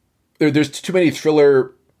just there's too many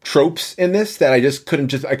thriller tropes in this that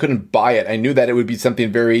I couldn't buy it. I knew that it would be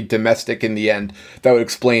something very domestic in the end that would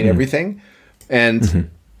explain everything. And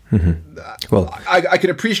well, I could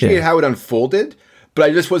appreciate how it unfolded, but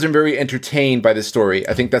I just wasn't very entertained by the story.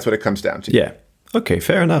 I think that's what it comes down to. Yeah. Okay,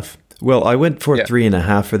 fair enough. Well, I went for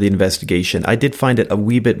 3.5 for the investigation. I did find it a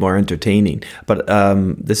wee bit more entertaining, but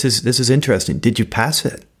this is interesting. Did you pass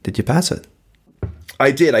it?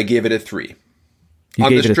 I did. I gave it a 3. You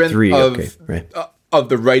gave it a 3. Okay, right. Of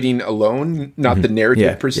the writing alone, not the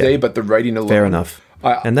narrative per se, but the writing alone. Fair enough.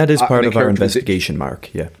 And that is part of our investigation,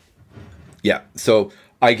 Mark. Yeah. Yeah. So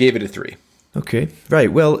I gave it a 3. Okay.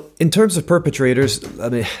 Right. Well, in terms of perpetrators, I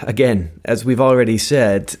mean, again, as we've already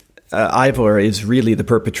said, Ivor is really the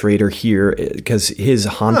perpetrator here because his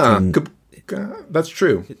haunting. That's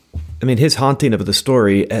true. I mean, his haunting of the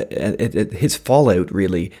story, his fallout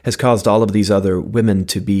really has caused all of these other women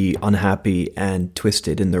to be unhappy and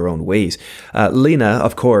twisted in their own ways. Lena,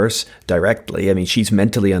 of course, directly. I mean, she's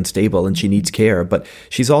mentally unstable and she needs care, but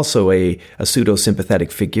she's also a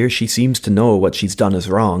pseudo-sympathetic figure. She seems to know what she's done is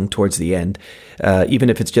wrong towards the end, even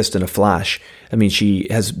if it's just in a flash. I mean, she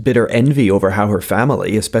has bitter envy over how her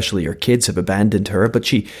family, especially her kids, have abandoned her, but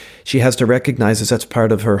she has to recognize that that's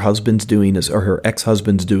part of her husband's doing, or her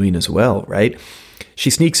ex-husband's doing as well, right? She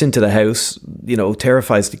sneaks into the house,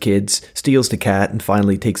 terrifies the kids, steals the cat, and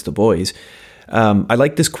finally takes the boys. I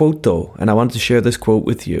like this quote, though, and I wanted to share this quote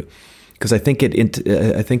with you because I think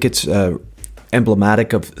it's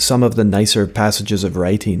emblematic of some of the nicer passages of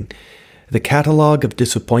writing The catalogue of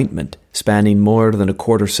disappointment, spanning more than a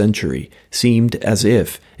quarter century, seemed as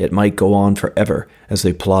if it might go on forever as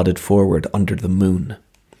they plodded forward under the moon.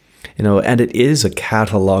 And it is a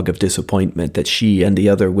catalogue of disappointment that she and the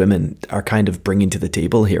other women are kind of bringing to the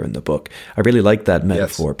table here in the book. I really like that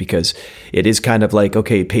metaphor because it is kind of like,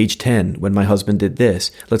 okay, page 10, when my husband did this.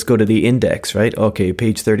 Let's go to the index, right? Okay,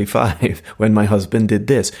 page 35, when my husband did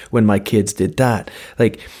this, when my kids did that.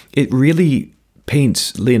 Like, it really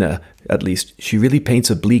paints, Lena, at least, she really paints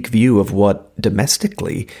a bleak view of what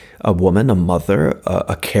domestically a woman, a mother,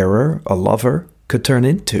 a carer, a lover could turn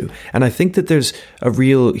into. And I think that there's a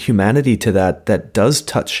real humanity to that does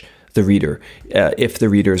touch the reader, if the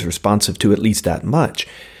reader is responsive to at least that much.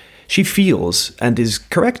 She feels, and is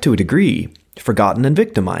correct to a degree, forgotten and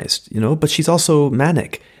victimized, but she's also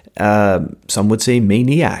manic. Some would say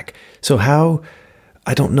maniac. So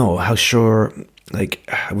I don't know how sure, like,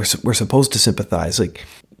 we're supposed to sympathize. Like,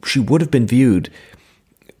 she would have been viewed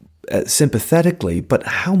sympathetically, but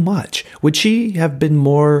how much? Would she have been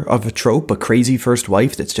more of a trope, a crazy first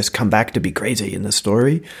wife that's just come back to be crazy in the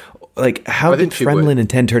story? Like, how did Fremlin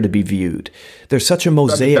intend her to be viewed? There's such a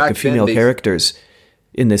mosaic of female characters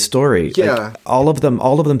in this story. Yeah. Like, all of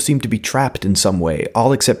them seem to be trapped in some way,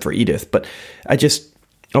 all except for Edith. But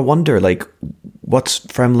I wonder, like, what's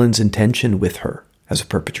Fremlin's intention with her as a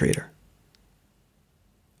perpetrator?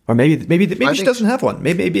 Or maybe she doesn't have one.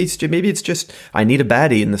 Maybe it's just, I need a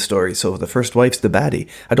baddie in the story, so the first wife's the baddie.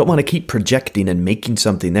 I don't want to keep projecting and making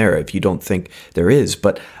something there if you don't think there is,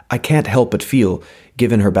 but I can't help but feel,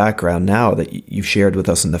 given her background now that you've shared with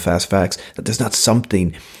us in the Fast Facts, that there's not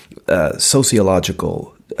something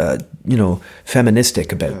sociological,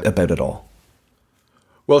 feministic about it all.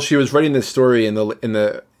 Well, she was writing this story in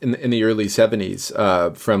the early 70s,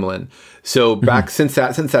 Fremlin. So back since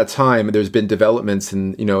that time, there's been developments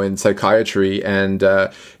in psychiatry and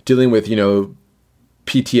dealing with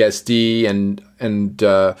PTSD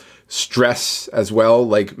and stress as well,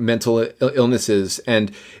 like mental illnesses.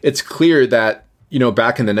 And it's clear that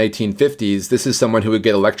back in the 1950s, this is someone who would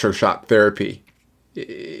get electroshock therapy.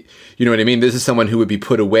 You know what I mean? This is someone who would be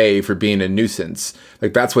put away for being a nuisance.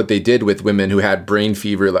 Like, that's what they did with women who had brain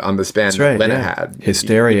fever on the span that Lena had.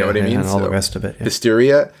 Hysteria, you know what I mean? And all the rest of it. Yeah.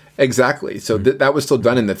 Hysteria, exactly. So that was still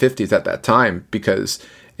done in the 50s at that time because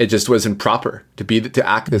it just wasn't proper to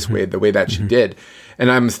act this way, the way that she did. And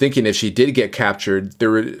I'm thinking, if she did get captured,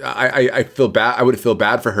 I feel bad. I would feel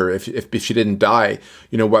bad for her if she didn't die.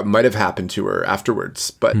 What might have happened to her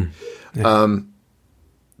afterwards. But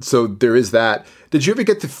so there is that. Did you ever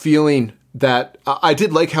get the feeling that I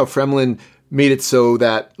did like how Fremlin made it so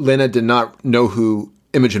that Lena did not know who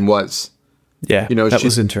Imogen was? Yeah, that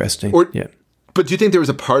was interesting. But do you think there was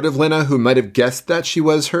a part of Lena who might have guessed that she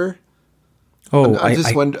was her? Oh, I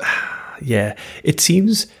just wonder. Yeah, it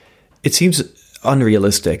seems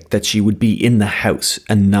unrealistic that she would be in the house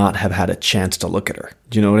and not have had a chance to look at her.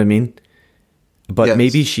 Do you know what I mean? But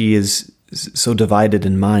maybe she is so divided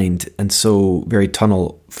in mind and so very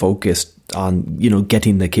tunnel focused on,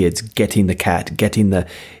 getting the kids, getting the cat, getting the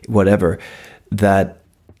whatever, that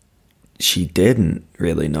she didn't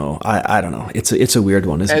really know. I don't know. It's a weird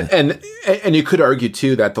one, isn't it? And you could argue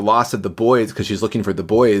too that the loss of the boys, because she's looking for the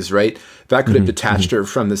boys, right? That could have detached her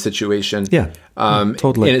from the situation. Yeah,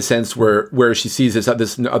 totally. In a sense where she sees this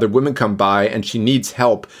other woman come by and she needs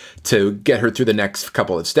help to get her through the next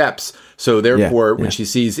couple of steps. So therefore, when she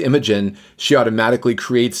sees Imogen, she automatically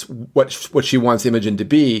creates what she wants Imogen to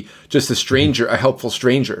be, just a stranger, a helpful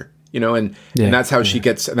stranger. And that's how she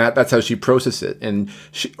gets, and that's how she processes it, and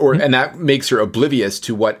and that makes her oblivious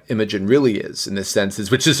to what Imogen really is in this sense,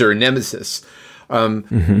 which is her nemesis,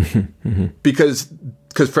 because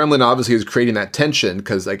Fremlin obviously is creating that tension.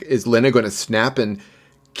 Because, like, is Lena going to snap and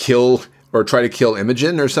kill or try to kill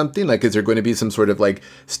Imogen or something? Like, is there going to be some sort of like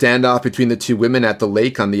standoff between the two women at the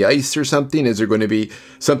lake on the ice or something? Is there going to be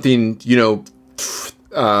something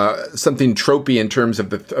something tropey in terms of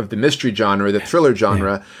the mystery genre, the thriller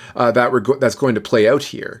genre, that's going to play out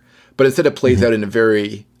here? But instead it plays out in a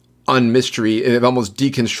very unmystery, almost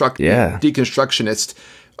deconstructionist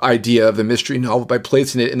idea of the mystery novel. By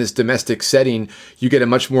placing it in this domestic setting, you get a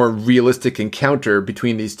much more realistic encounter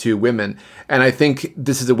between these two women. And I think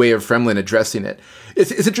this is a way of Fremlin addressing it.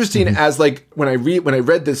 It's interesting, as like when I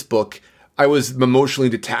read this book, I was emotionally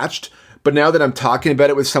detached. But now that I'm talking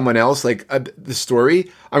about it with someone else, like the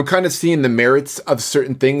story, I'm kind of seeing the merits of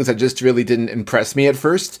certain things that just really didn't impress me at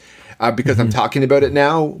first, because I'm talking about it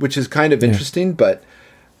now, which is kind of interesting. But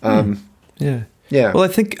yeah. Well, I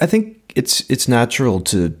think it's natural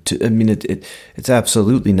to I mean it's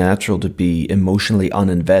absolutely natural to be emotionally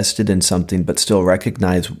uninvested in something but still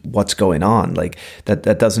recognize what's going on. Like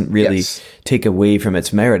that doesn't really take away from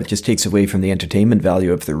its merit. It just takes away from the entertainment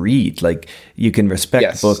value of the read. Like you can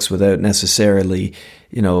respect books without necessarily,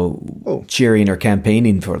 cheering or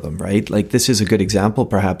campaigning for them, right? Like this is a good example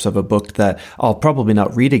perhaps of a book that I'll probably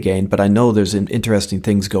not read again, but I know there's interesting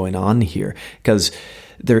things going on here, because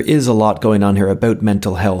there is a lot going on here about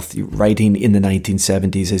mental health, writing in the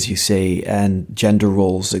 1970s, as you say, and gender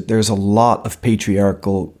roles. There's a lot of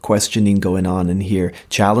patriarchal questioning going on in here,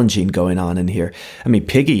 challenging going on in here. I mean,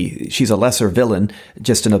 Piggy, she's a lesser villain,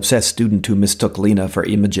 just an obsessed student who mistook Lena for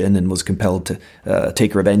Imogen and was compelled to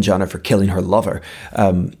take revenge on her for killing her lover.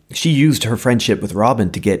 She used her friendship with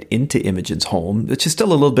Robin to get into Imogen's home, which is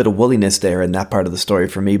still a little bit of woolliness there in that part of the story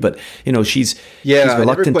for me. But, she's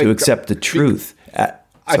reluctant to accept the truth.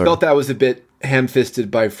 I felt that was a bit ham-fisted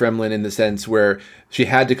by Fremlin in the sense where she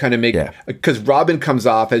had to kind of make, because Robin comes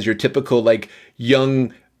off as your typical like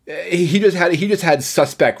young. He just had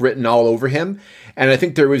suspect written all over him, and I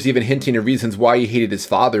think there was even hinting of reasons why he hated his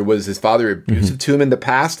father. Was his father abusive to him in the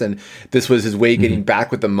past, and this was his way of getting back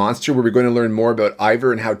with the monster? Where we're going to learn more about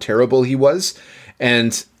Ivor and how terrible he was,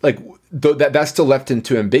 and like. That's still left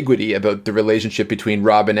into ambiguity about the relationship between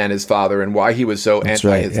Robin and his father and why he was so his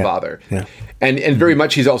father. Yeah. And very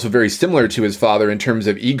much he's also very similar to his father in terms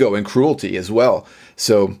of ego and cruelty as well.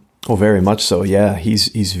 So very much so. Yeah,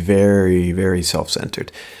 he's very, very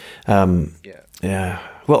self-centered. Yeah.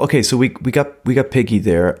 Well, okay, so we got Piggy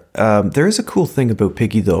there. There is a cool thing about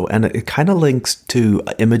Piggy though, and it kind of links to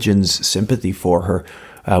Imogen's sympathy for her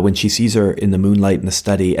when she sees her in the moonlight in the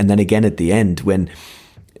study, and then again at the end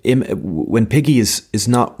when Piggy is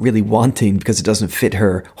not really wanting, because it doesn't fit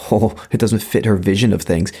her vision of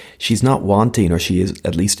things. She's not wanting, or she is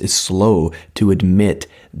at least is slow to admit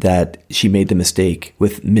that she made the mistake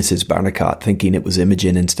with Mrs. Barnicott, thinking it was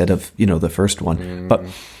Imogen instead of the first one. But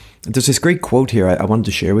there's this great quote here I wanted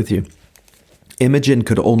to share with you. Imogen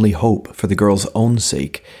could only hope for the girl's own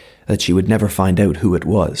sake that she would never find out who it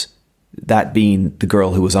was. That being the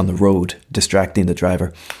girl who was on the road distracting the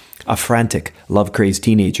driver. A frantic, love-crazed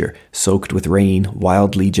teenager, soaked with rain,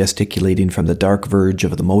 wildly gesticulating from the dark verge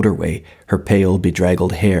of the motorway, her pale,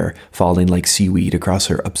 bedraggled hair falling like seaweed across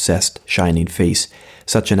her obsessed, shining face.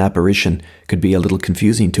 Such an apparition could be a little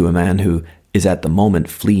confusing to a man who is at the moment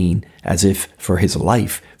fleeing, as if for his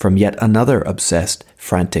life, from yet another obsessed,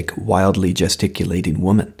 frantic, wildly gesticulating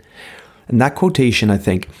woman. And that quotation, I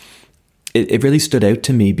think, it really stood out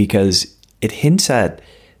to me because it hints at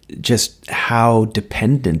just how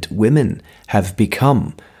dependent women have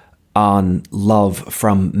become on love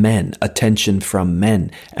from men, attention from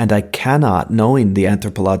men. And I cannot, knowing the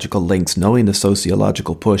anthropological links, knowing the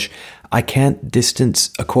sociological push, I can't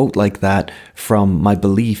distance a quote like that from my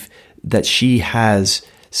belief that she has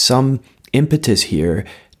some impetus here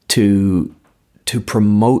to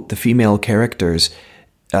promote the female characters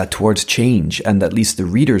towards change, and at least the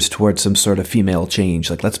readers towards some sort of female change.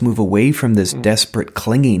 Like, let's move away from this desperate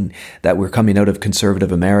clinging that we're coming out of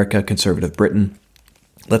conservative America, conservative Britain.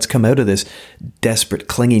 Let's come out of this desperate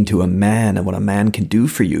clinging to a man and what a man can do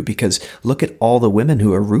for you, because look at all the women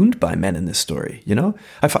who are ruined by men in this story,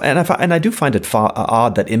 I do find it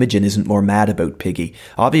odd that Imogen isn't more mad about Piggy.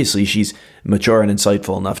 Obviously, she's mature and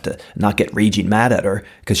insightful enough to not get raging mad at her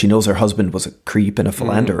because she knows her husband was a creep and a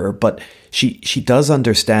philanderer, but she does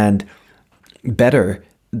understand better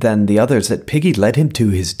than the others that Piggy led him to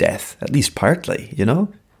his death, at least partly,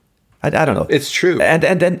 I don't know. It's true. And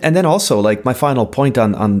then also, like, my final point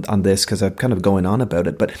on this, because I'm kind of going on about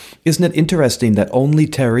it, but isn't it interesting that only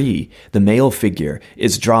Terry, the male figure,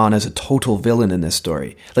 is drawn as a total villain in this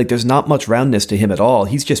story? Like, there's not much roundness to him at all.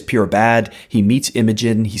 He's just pure bad. He meets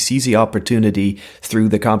Imogen. He sees the opportunity through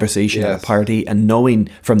the conversation at a party, and knowing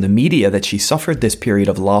from the media that she suffered this period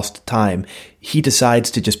of lost time, he decides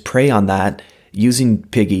to just prey on that, using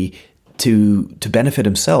Piggy to benefit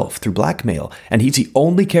himself through blackmail. And he's the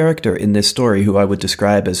only character in this story who I would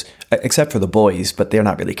describe as, except for the boys, but they're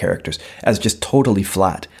not really characters, as just totally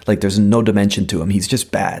flat. Like, there's no dimension to him. He's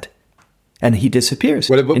just bad. And he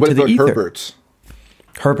disappears into the ether. Herbert's?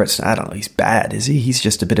 Herbert's, I don't know. He's bad, is he? He's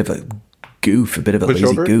just a bit of a goof, a bit of a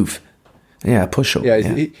lazy goof. Yeah, pushover.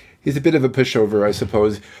 Yeah, he's a bit of a pushover, I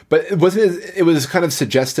suppose. But it was kind of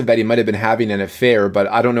suggestive that he might have been having an affair, but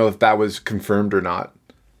I don't know if that was confirmed or not.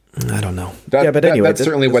 I don't know. But anyway, that's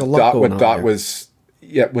certainly what Dot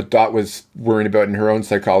was worrying about in her own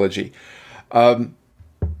psychology. But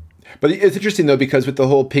it's interesting though, because with the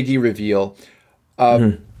whole Piggy reveal,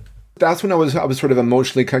 that's when I was sort of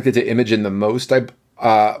emotionally connected to Imogen the most.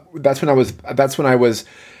 That's when I was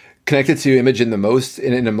connected to Imogen the most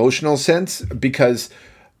in an emotional sense, because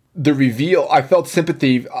the reveal, I felt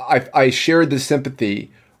sympathy. I shared the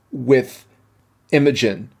sympathy with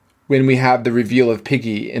Imogen when we have the reveal of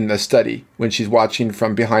Piggy in the study, when she's watching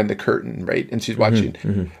from behind the curtain, right? And she's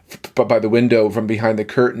watching by the window from behind the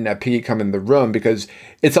curtain at Piggy come in the room, because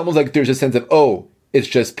it's almost like there's a sense of, oh, it's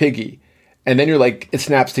just Piggy. And then you're like, it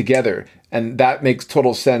snaps together. And that makes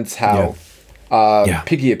total sense how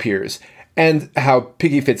Piggy appears and how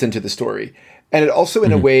Piggy fits into the story. And it also,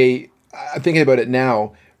 in a way, I'm thinking about it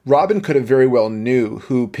now, Robin could have very well knew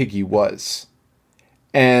who Piggy was.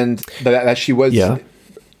 And that she was...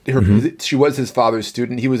 she was his father's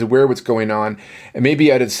student. He was aware of what's going on, and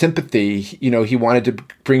maybe out of sympathy, he wanted to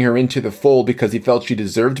bring her into the fold because he felt she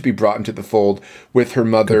deserved to be brought into the fold with her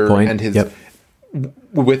mother and his,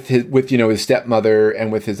 with his stepmother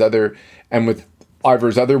and with with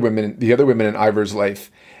Ivor's other women, the other women in Ivor's life.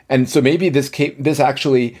 And so maybe this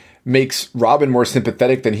actually makes Robin more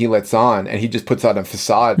sympathetic than he lets on, and he just puts on a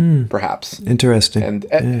facade, perhaps. Interesting,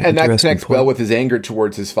 and that connects well with his anger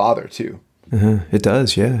towards his father too. It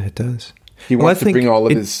does, it does. He wants to bring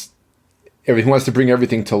he wants to bring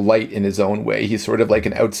everything to light in his own way. He's sort of like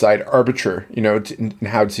an outside arbiter, in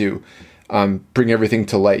how to bring everything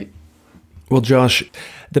to light. Well, Josh,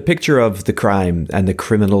 the picture of the crime and the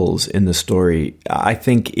criminals in the story, I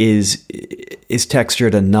think, is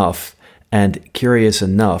textured enough and curious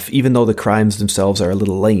enough, even though the crimes themselves are a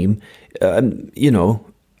little lame, and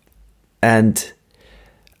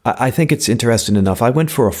I think it's interesting enough. I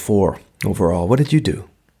went for a 4 overall. What did you do?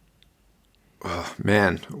 Oh,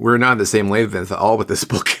 man, we're not on the same wavelength at all with this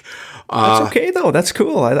book. That's okay, though. That's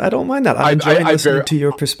cool. I don't mind that. I enjoy listening to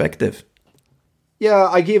your perspective. Yeah,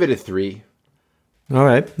 I gave it a 3. All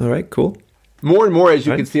right, cool. More and more, as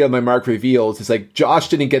you can see on my mark reveals, it's like Josh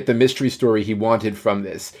didn't get the mystery story he wanted from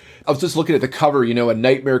this. I was just looking at the cover, a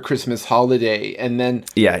nightmare Christmas holiday, and then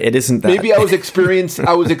it isn't that. Maybe I was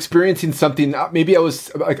experiencing something. Maybe I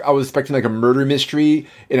was expecting like a murder mystery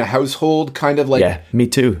in a household, kind of like. Yeah, me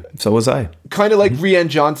too. So was I. Kind of like Rian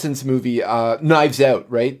Johnson's movie, Knives Out,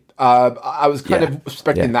 right? I was kind of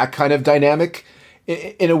expecting that kind of dynamic.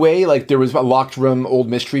 In a way, like there was a locked room, old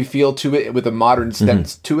mystery feel to it, with a modern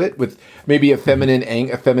sense to it, with maybe a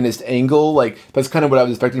feminist angle. Like that's kind of what I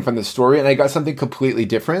was expecting from the story, and I got something completely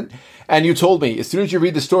different. And you told me, as soon as you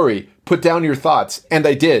read the story, put down your thoughts, and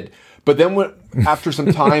I did. But then, after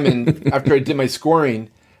some time, and after I did my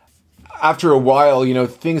scoring, after a while,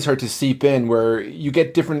 things start to seep in, where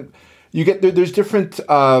there's different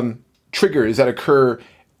triggers that occur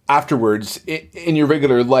afterwards in your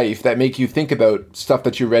regular life that make you think about stuff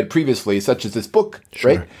that you read previously, such as this book,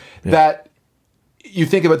 right? Yeah. That you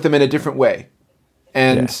think about them in a different way.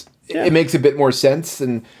 And it makes a bit more sense.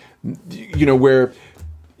 And, where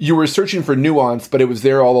you were searching for nuance, but it was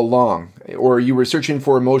there all along. Or you were searching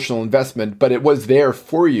for emotional investment, but it was there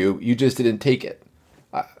for you. You just didn't take it.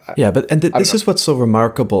 This is what's so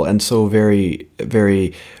remarkable and so very,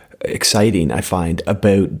 very exciting, I find,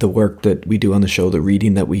 about the work that we do on the show, the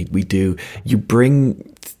reading that we do. You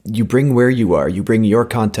bring where you are, you bring your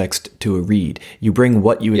context to a read, you bring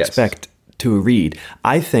what you expect to a read.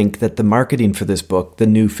 I think that the marketing for this book, the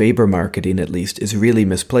new Faber marketing at least, is really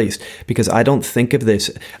misplaced, because I don't think of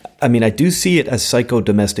this. I mean, I do see it as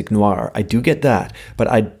psycho-domestic noir. I do get that, but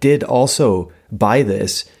I did also buy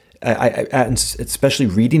this. I especially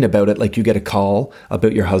reading about it, like you get a call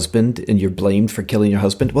about your husband and you're blamed for killing your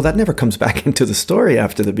husband. Well, that never comes back into the story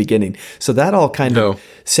after the beginning. So that all kind of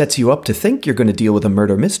sets you up to think you're going to deal with a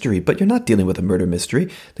murder mystery, but you're not dealing with a murder mystery.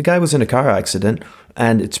 The guy was in a car accident,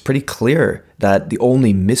 and it's pretty clear that the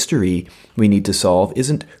only mystery we need to solve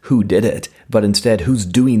isn't who did it, but instead who's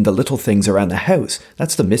doing the little things around the house.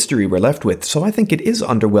 That's the mystery we're left with. So I think it is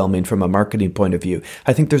underwhelming from a marketing point of view.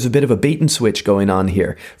 I think there's a bit of a bait and switch going on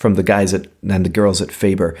here from the guys and the girls at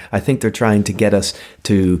Faber. I think they're trying to get us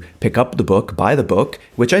to pick up the book, buy the book,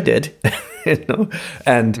 which I did,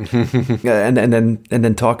 and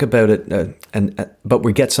then talk about it, but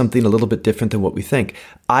we get something a little bit different than what we think.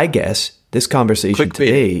 I guess this conversation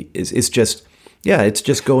today is just, it's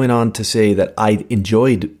just going on to say that I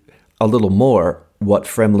enjoyed a little more what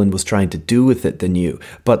Fremlin was trying to do with it than you.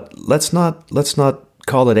 But let's not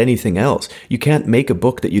call it anything else. You can't make a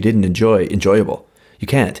book that you didn't enjoy enjoyable. You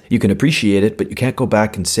can't. You can appreciate it, but you can't go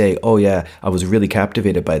back and say, oh yeah, I was really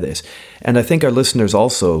captivated by this. And I think our listeners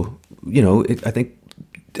also, I think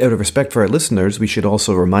out of respect for our listeners, we should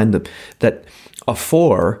also remind them that a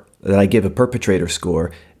 4 that I give a perpetrator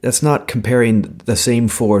score, that's not comparing the same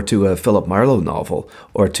 4 to a Philip Marlowe novel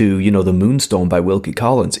or to, The Moonstone by Wilkie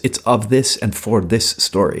Collins. It's of this and for this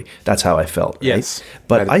story. That's how I felt. Right? Yes.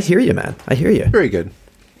 But I hear you, man. I hear you. Very good.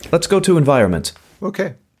 Let's go to environment.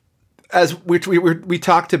 Okay. As we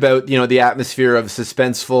talked about, the atmosphere of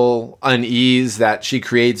suspenseful unease that she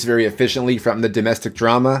creates very efficiently from the domestic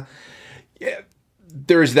drama. Yeah,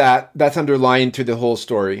 there's that's underlying through the whole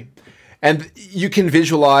story. And you can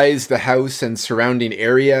visualize the house and surrounding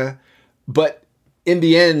area, but in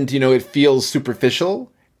the end, it feels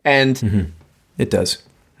superficial, and it does.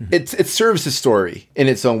 It serves the story in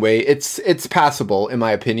its own way. It's passable, in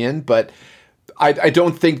my opinion, but I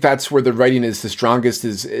don't think that's where the writing is the strongest,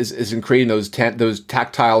 is in creating those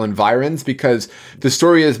tactile environs, because the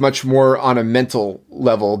story is much more on a mental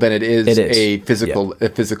level than it is. A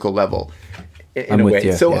physical level in a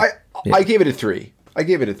way. So I gave it a 3. I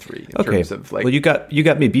gave it a 3 in terms of like. Well, you got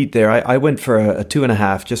me beat there. I went for a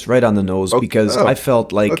 2.5, just right on the nose, because I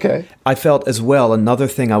felt like I felt as well. Another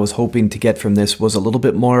thing I was hoping to get from this was a little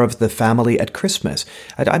bit more of the family at Christmas.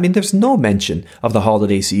 I mean, there's no mention of the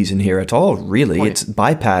holiday season here at all. Really, it's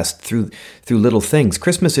bypassed through little things.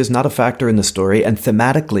 Christmas is not a factor in the story, and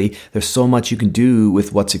thematically, there's so much you can do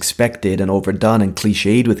with what's expected and overdone and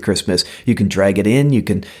cliched with Christmas. You can drag it in. You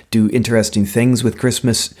can do interesting things with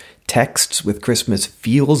Christmas texts, with Christmas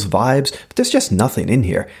feels, vibes, but there's just nothing in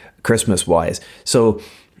here Christmas-wise. So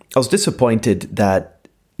I was disappointed that,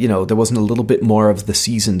 there wasn't a little bit more of the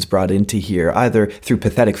seasons brought into here, either through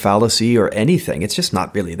pathetic fallacy or anything. It's just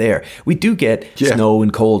not really there. We do get snow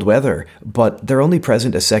and cold weather, but they're only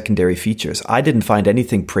present as secondary features. I didn't find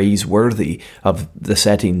anything praiseworthy of the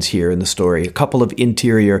settings here in the story. A couple of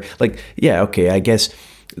interior, I guess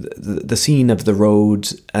the scene of the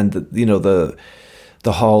roads and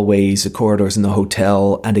the hallways, the corridors in the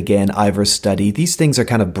hotel, and again, Ivor's study. These things are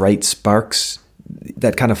kind of bright sparks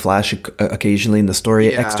that kind of flash occasionally in the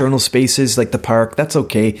story. Yeah. External spaces like the park, that's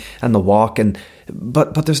okay, and the walk,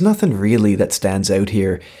 but there's nothing really that stands out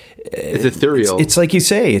here. It's ethereal. It's like you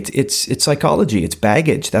say, it's psychology, it's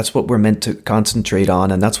baggage. That's what we're meant to concentrate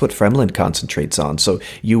on, and that's what Fremlin concentrates on. So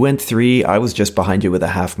you went 3, I was just behind you with a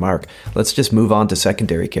half mark. Let's just move on to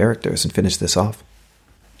secondary characters and finish this off.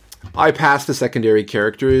 I passed the secondary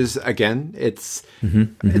characters again. It's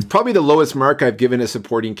probably the lowest mark I've given a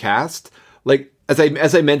supporting cast. Like as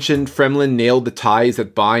I mentioned, Fremlin nailed the ties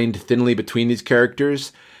that bind thinly between these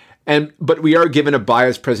characters, but we are given a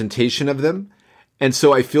biased presentation of them, and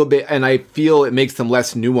so I feel it makes them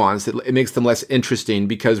less nuanced. It makes them less interesting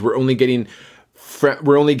because we're only getting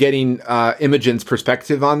Imogen's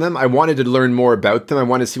perspective on them. I wanted to learn more about them. I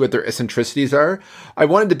wanted to see what their eccentricities are. I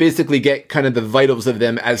wanted to basically get kind of the vitals of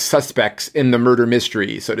them as suspects in the murder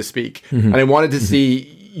mystery, so to speak. And I wanted to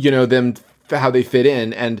see, them, how they fit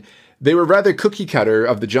in. And they were rather cookie cutter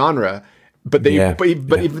of the genre, but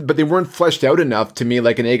they weren't fleshed out enough to me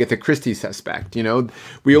like an Agatha Christie suspect.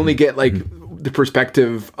 We only get like the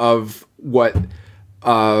perspective of what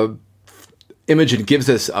Imogen gives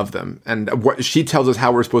us of them, and what she tells us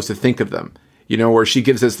how we're supposed to think of them, or she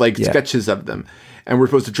gives us sketches of them, and we're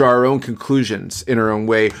supposed to draw our own conclusions in our own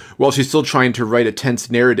way, while she's still trying to write a tense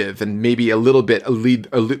narrative and maybe a little bit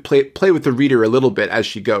play with the reader a little bit as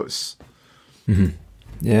she goes.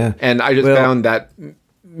 Yeah, and I just found that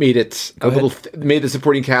made it made the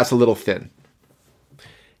supporting cast a little thin.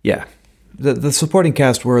 Yeah. The supporting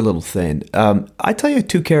cast were a little thin. I tell you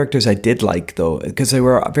 2 characters I did like, though, because they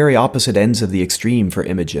were very opposite ends of the extreme for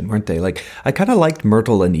Imogen, weren't they? Like, I kind of liked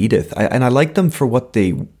Myrtle and Edith, and I liked them for what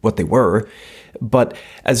they were. But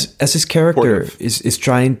as this character is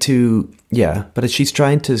trying to, but as she's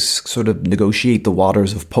trying to sort of negotiate the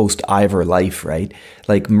waters of post-Ivor life, right?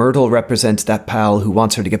 Like, Myrtle represents that pal who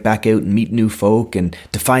wants her to get back out and meet new folk and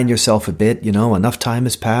define yourself a bit, enough time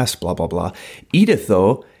has passed, blah, blah, blah. Edith,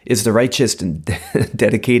 though, is the righteous and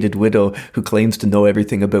dedicated widow who claims to know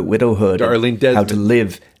everything about widowhood, Darling Desmond, how to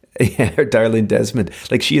live. Yeah, her darling Desmond.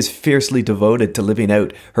 Like, she is fiercely devoted to living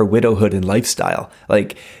out her widowhood and lifestyle.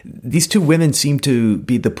 Like, these 2 women seem to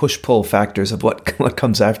be the push-pull factors of what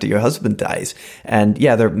comes after your husband dies. And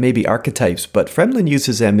yeah, they're maybe archetypes, but Fremlin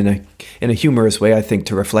uses them in a humorous way, I think,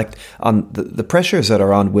 to reflect on the pressures that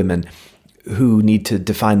are on women who need to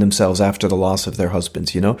define themselves after the loss of their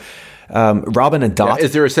husbands, Robin and Dot.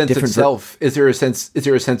 Is there a sense of self? Is there a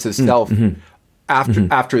sense of self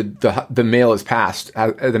after the male is passed,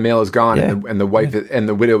 the male is gone, and the wife and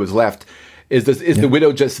the widow is left? Is the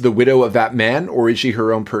widow just the widow of that man, or is she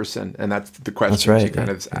her own person? And that's the question she kind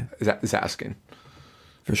of is asking.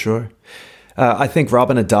 For sure. I think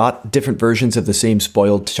Robin and Dot, different versions of the same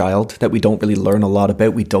spoiled child that we don't really learn a lot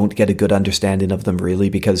about. We don't get a good understanding of them, really,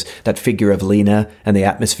 because that figure of Lena and the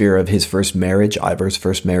atmosphere of his first marriage, Ivor's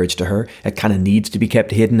first marriage to her, it kind of needs to be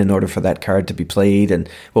kept hidden in order for that card to be played. And,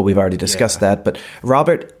 well, we've already discussed that. But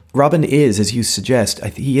Robert, Robin is, as you suggest,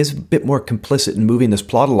 he is a bit more complicit in moving this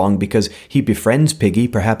plot along because he befriends Piggy,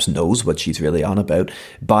 perhaps knows what she's really on about,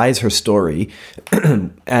 buys her story,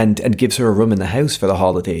 and gives her a room in the house for the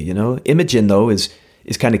holiday, you know? Imogen, though, is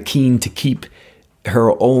kind of keen to keep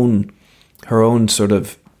her own sort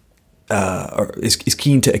of, is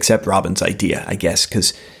keen to accept Robin's idea, I guess,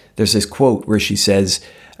 because there's this quote where she says,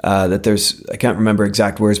 that there's, I can't remember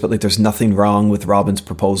exact words, but like there's nothing wrong with Robin's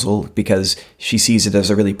proposal because she sees it as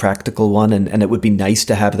a really practical one, and it would be nice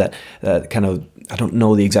to have that kind of, I don't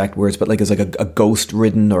know the exact words, but like it's like a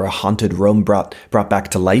ghost-ridden or a haunted room brought back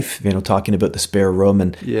to life, you know, talking about the spare room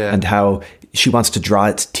and how she wants to draw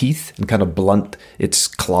its teeth and kind of blunt its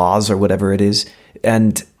claws or whatever it is.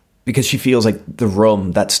 And because she feels like the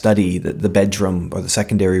room, that study, the bedroom or the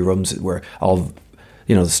secondary rooms were all,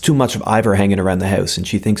 you know, there's too much of Ivor hanging around the house, and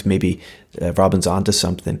she thinks maybe Robin's onto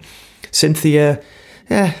something. Cynthia,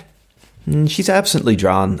 she's absently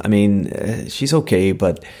drawn. I mean, she's okay,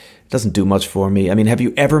 but doesn't do much for me. I mean, have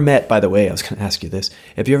you ever met, by the way, I was going to ask you this,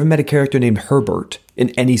 have you ever met a character named Herbert in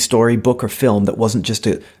any story, book, or film that wasn't just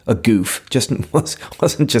a goof,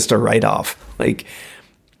 wasn't just a write-off? Like,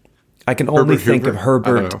 I can only think of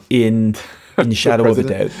Herbert in Shadow of a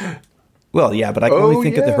Doubt. Well, yeah, but I can only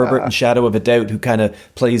think of the Herbert in Shadow of a Doubt who kind of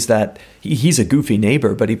plays that. He's a goofy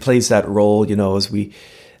neighbor, but he plays that role, you know, as we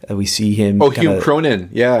see him. Oh, Hugh Cronin,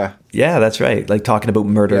 yeah. Yeah, that's right. Like talking about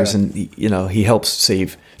murders and, you know, he helps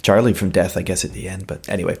save Charlie from death, I guess, at the end. But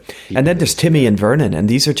anyway. And then there's Timmy and Vernon, and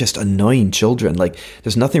these are just annoying children. Like,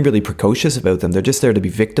 there's nothing really precocious about them. They're just there to be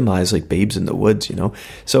victimized like babes in the woods, you know?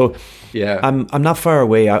 So, yeah, I'm not far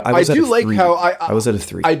away. I was at a 3. I was at a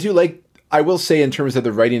 3. I will say, in terms of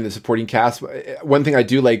the writing and the supporting cast, one thing I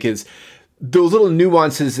do like is those little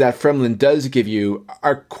nuances that Fremlin does give you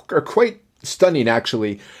are quite stunning.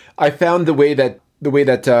 Actually, I found the way that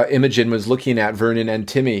Imogen was looking at Vernon and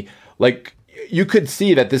Timmy, like you could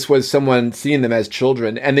see that this was someone seeing them as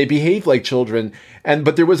children, and they behave like children.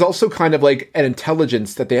 But there was also kind of like an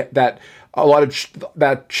intelligence that a lot of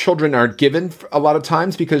that children aren't given a lot of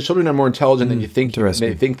times, because children are more intelligent than you think.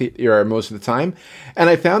 They think that you are most of the time. And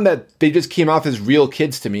I found that they just came off as real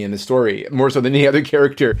kids to me in the story, more so than any other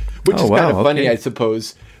character, which is kind of funny, I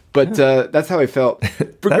suppose. But that's how I felt.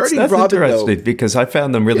 Regarding that's Robin, interesting, though, because I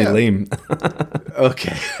found them really lame.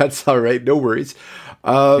 Okay, that's all right. No worries.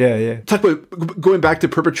 Talk about going back to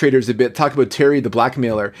perpetrators a bit. Talk about Terry the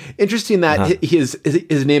blackmailer. Interesting that his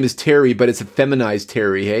name is Terry, but it's a feminized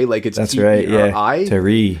Terry. Hey, like it's that's right. Yeah,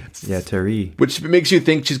 Terry. Yeah, Terry. Which makes you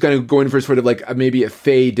think she's going to go in for sort of like maybe a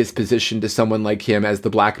fey disposition to someone like him as the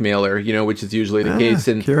blackmailer. You know, which is usually the case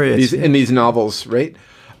in these novels, right?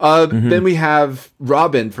 Then we have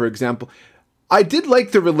Robin, for example. I did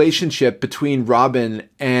like the relationship between Robin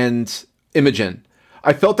and Imogen.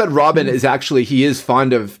 I felt that Robin he is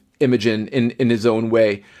fond of Imogen in his own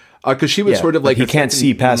way. Because she was sort of like... He can't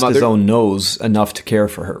see past his own nose enough to care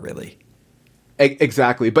for her, really.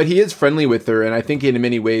 Exactly. But he is friendly with her, and I think in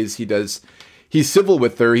many ways he's civil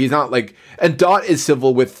with her. He's not like... And Dot is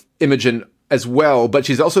civil with Imogen as well, but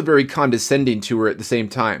she's also very condescending to her at the same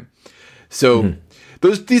time. So...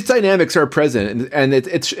 These dynamics are present, and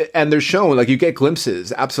they're shown, like you get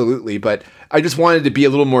glimpses, absolutely. But I just wanted to be a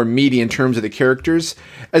little more meaty in terms of the characters,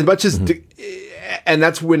 as much as, and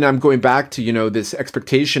that's when I'm going back to, you know, this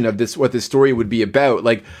expectation of what this story would be about.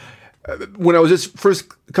 Like when I was just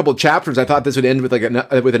first couple of chapters, I thought this would end with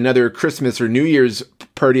with another Christmas or New Year's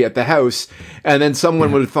party at the house, and then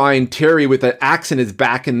someone would find Terry with an axe in his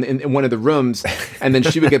back in one of the rooms, and then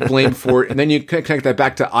she would get blamed for it, and then you connect that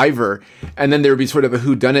back to Ivor, and then there would be sort of a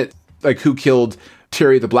whodunit, like who killed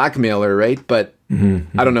Terry the blackmailer, right? But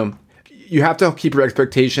I don't know. You have to keep your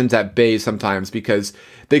expectations at bay sometimes, because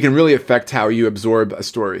they can really affect how you absorb a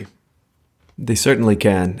story. They certainly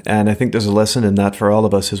can. And I think there's a lesson in that for all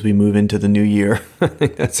of us as we move into the new year. I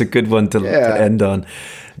think that's a good one to end on.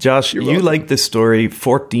 Josh, you liked this story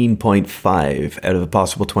 14.5 out of a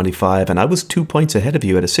possible 25, and I was 2 points ahead of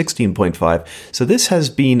you at a 16.5. So this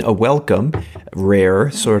has been a welcome,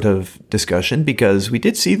 rare sort of discussion, because we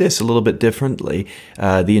did see this a little bit differently.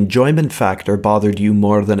 The enjoyment factor bothered you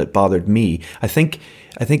more than it bothered me. I think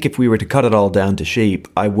if we were to cut it all down to shape,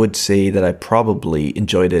 I would say that I probably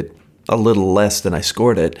enjoyed it a little less than I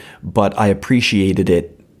scored it, but I appreciated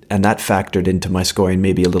it, and that factored into my scoring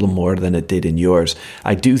maybe a little more than it did in yours.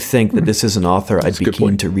 I do think that this is an author I'd be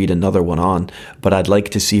keen to read another one on, but I'd like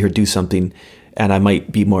to see her do something, and I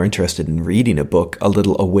might be more interested in reading a book a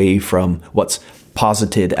little away from what's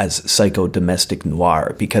posited as psycho-domestic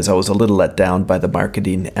noir, because I was a little let down by the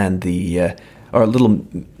marketing and I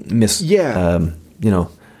was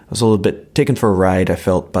a little bit taken for a ride, I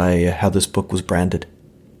felt, by how this book was branded.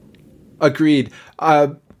 Agreed.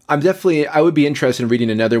 I would be interested in reading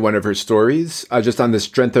another one of her stories, just on the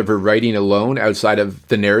strength of her writing alone, outside of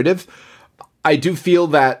the narrative. I do feel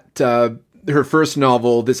that her first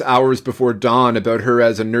novel, This Hours Before Dawn, about her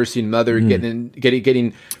as a nursing mother,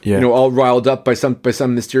 getting all riled up by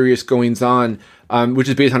some mysterious goings on, which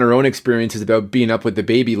is based on her own experiences about being up with the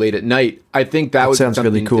baby late at night. I think that was something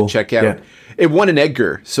really cool to check out. Yeah. It won an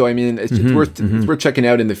Edgar, so I mean, it's worth checking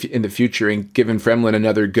out in the future and giving Fremlin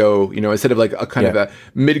another go. Instead of like a kind of a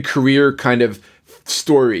mid-career kind of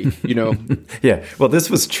story. Yeah. Well, this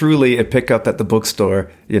was truly a pickup at the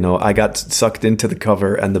bookstore. I got sucked into the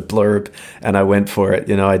cover and the blurb, and I went for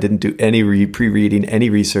it. I didn't do any pre-reading, any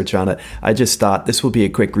research on it. I just thought this will be a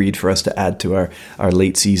quick read for us to add to our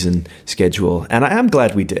late season schedule, and I am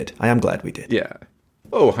glad we did. Yeah.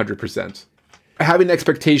 Oh, 100%. Having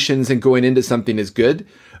expectations and going into something is good,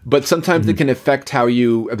 but sometimes it can affect how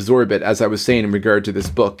you absorb it, as I was saying in regard to this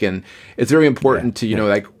book. And it's very important to,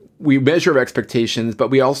 like, we measure our expectations, but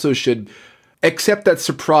we also should accept that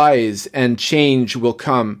surprise and change will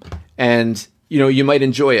come. And, you might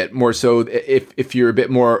enjoy it more so if you're a bit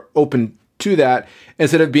more open to that,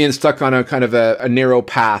 instead of being stuck on a kind of a narrow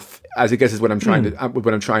path, as I guess is what I'm trying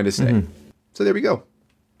to say. So there we go.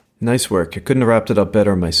 Nice work. I couldn't have wrapped it up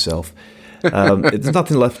better myself. It's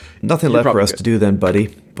nothing left for us to do then, buddy,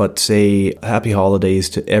 but say happy holidays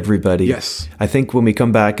to everybody. Yes. I think when we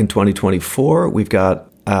come back in 2024, we've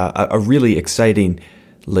got a really exciting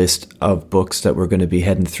list of books that we're going to be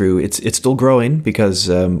heading through. It's still growing because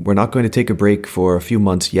we're not going to take a break for a few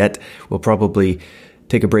months yet. We'll probably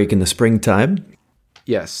take a break in the springtime.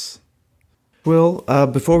 Yes. Well,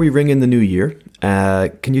 before we ring in the new year,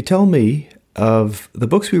 can you tell me of the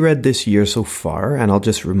books we read this year so far, and I'll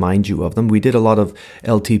just remind you of them. We did a lot of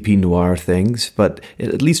LTP noir things, but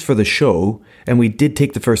at least for the show, and we did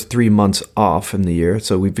take the first 3 months off from the year,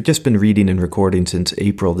 so we've just been reading and recording since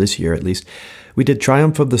April this year at least. We did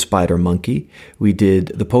Triumph of the Spider Monkey, we did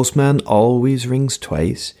The Postman Always Rings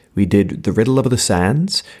Twice, we did The Riddle of the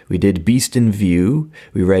Sands, we did Beast in View,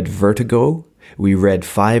 we read Vertigo, we read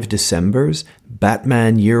 5 Decembers,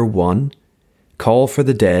 Batman Year One, Call for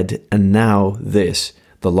the Dead, and now this,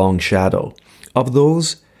 The Long Shadow. Of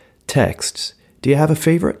those texts, do you have a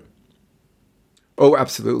favorite? Oh,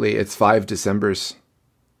 absolutely. It's 5 Decembers.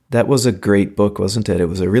 That was a great book, wasn't it? It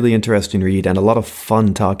was a really interesting read and a lot of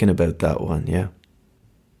fun talking about that one, yeah.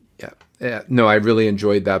 Yeah. No, I really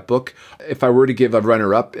enjoyed that book. If I were to give a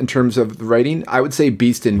runner-up in terms of the writing, I would say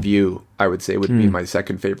Beast in View, would be my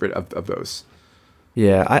second favorite of those.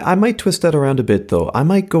 Yeah, I might twist that around a bit, though. I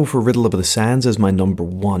might go for Riddle of the Sands as my number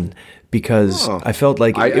one, because I felt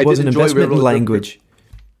like it was an investment in language.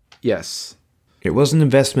 Yes. It was an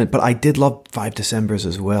investment, but I did love 5 Decembers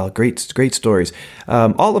as well. Great stories.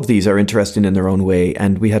 All of these are interesting in their own way,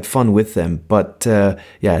 and we had fun with them. But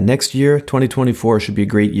next year, 2024, should be a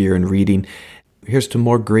great year in reading. Here's to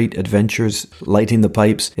more great adventures lighting the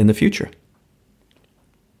pipes in the future.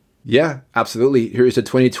 Yeah, absolutely. Here's to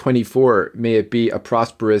 2024. May it be a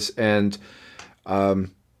prosperous and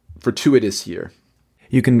fortuitous year.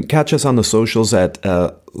 You can catch us on the socials at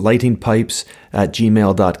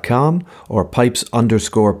lightingpipes@gmail.com or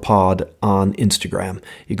pipes_pod on Instagram.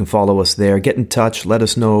 You can follow us there. Get in touch. Let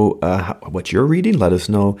us know what you're reading. Let us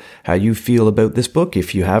know how you feel about this book.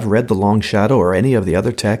 If you have read The Long Shadow or any of the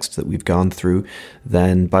other texts that we've gone through,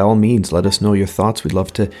 then by all means, let us know your thoughts. We'd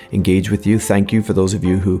love to engage with you. Thank you for those of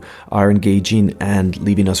you who are engaging and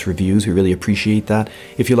leaving us reviews. We really appreciate that.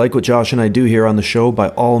 If you like what Josh and I do here on the show, by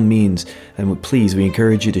all means, and please, we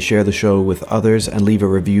encourage you to share the show with others and leave a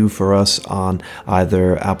review for us on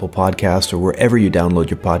either Apple Podcasts or wherever you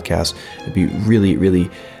download your podcast. It'd be really,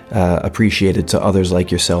 really appreciated so others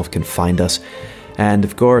like yourself can find us. And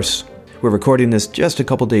of course, we're recording this just a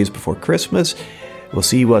couple days before Christmas. We'll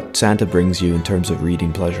see what Santa brings you in terms of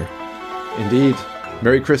reading pleasure. Indeed.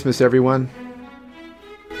 Merry Christmas, everyone.